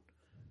station.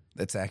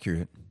 That's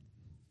accurate.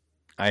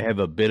 I have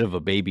a bit of a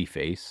baby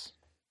face.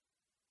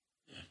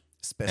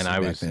 Especially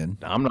and back then.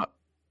 I'm not,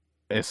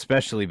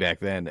 especially back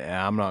then.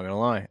 I'm not going to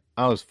lie.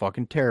 I was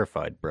fucking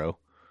terrified, bro.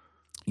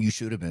 You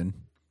should have been.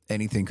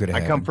 Anything could have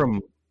happened.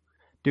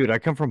 I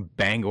come from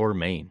Bangor,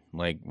 Maine.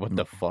 Like, what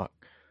the fuck?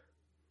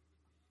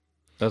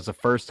 That was the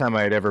first time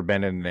I had ever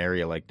been in an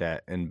area like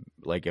that, in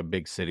like a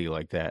big city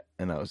like that.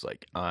 And I was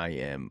like, I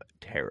am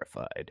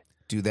terrified.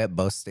 Dude, that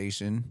bus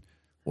station,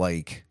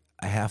 like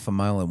a half a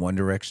mile in one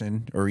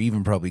direction, or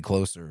even probably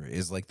closer,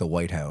 is like the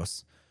White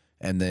House.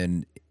 And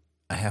then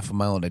a half a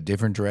mile in a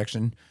different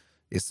direction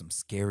is some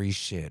scary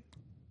shit.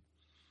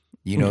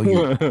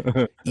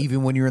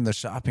 Even when you're in the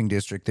shopping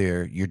district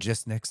there, you're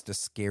just next to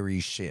scary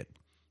shit.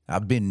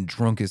 I've been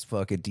drunk as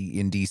fuck in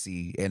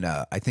DC, and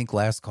I think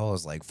last call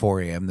is like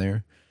 4 a.m.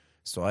 there.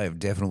 So I have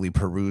definitely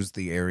perused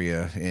the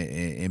area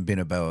and been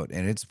about,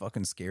 and it's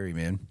fucking scary,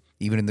 man.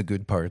 Even in the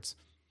good parts.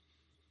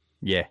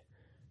 Yeah.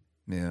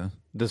 Yeah.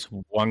 This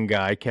one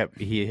guy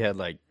he was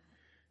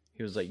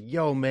like,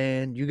 yo,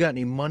 man, you got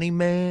any money,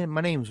 man?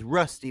 My name's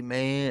Rusty,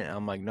 man.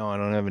 I'm like, no, I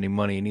don't have any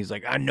money. And he's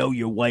like, I know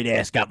your white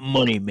ass got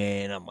money,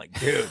 man. I'm like,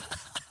 dude,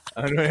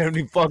 I don't have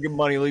any fucking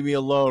money. Leave me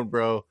alone,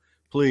 bro.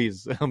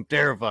 Please. I'm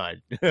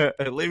terrified.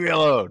 Leave me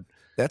alone.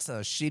 That's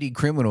a shitty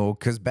criminal,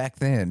 because back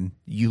then,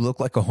 you look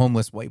like a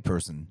homeless white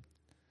person.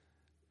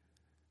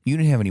 You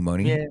didn't have any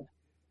money. Yeah.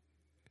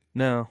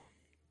 No.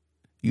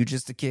 You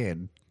just a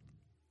kid.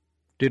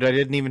 Dude, I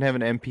didn't even have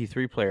an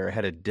MP3 player. I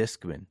had a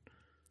Discman.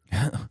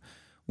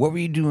 What were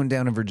you doing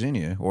down in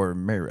Virginia or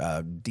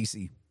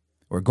DC?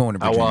 Or going to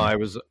Virginia?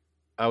 Well,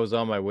 I was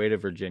on my way to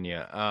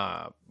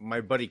Virginia.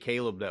 My buddy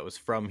Caleb, that was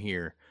from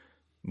here,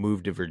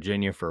 moved to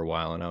Virginia for a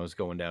while, and I was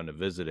going down to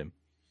visit him.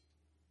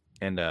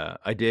 And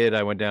I did.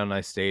 I went down and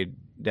I stayed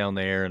down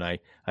there, and I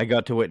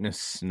got to witness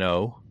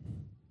snow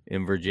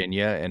in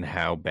Virginia and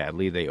how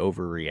badly they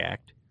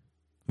overreact.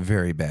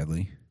 Very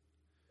badly.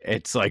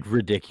 It's like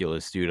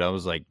ridiculous, dude. I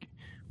was like,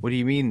 what do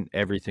you mean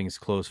everything's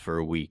closed for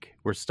a week?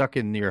 We're stuck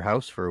in your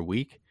house for a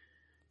week?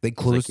 They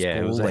close like, yeah, it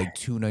school was like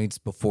 2 nights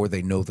before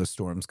they know the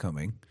storm's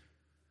coming.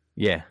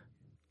 Yeah.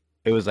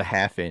 It was a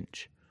half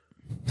inch.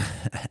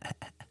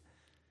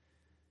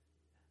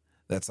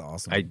 That's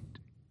awesome. I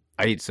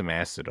ate some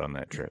acid on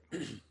that trip.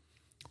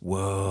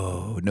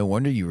 Whoa. No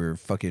wonder you were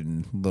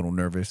fucking little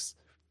nervous.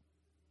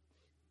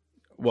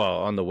 Well,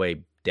 on the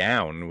way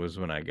down was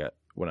when I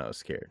was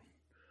scared.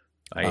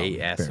 I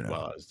ate acid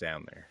while I was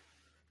down there.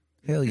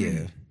 Hell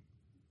yeah.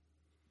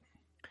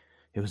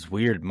 It was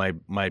weird. My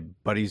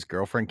buddy's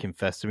girlfriend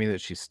confessed to me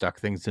that she stuck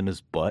things in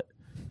his butt.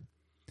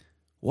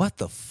 What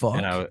the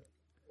fuck? And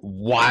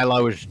while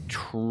I was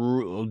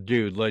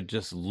dude, like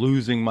just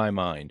losing my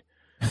mind.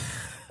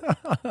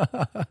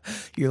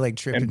 You're like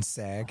tripping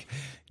sack.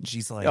 And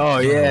she's like, oh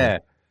yeah,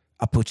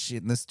 I put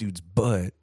shit in this dude's butt.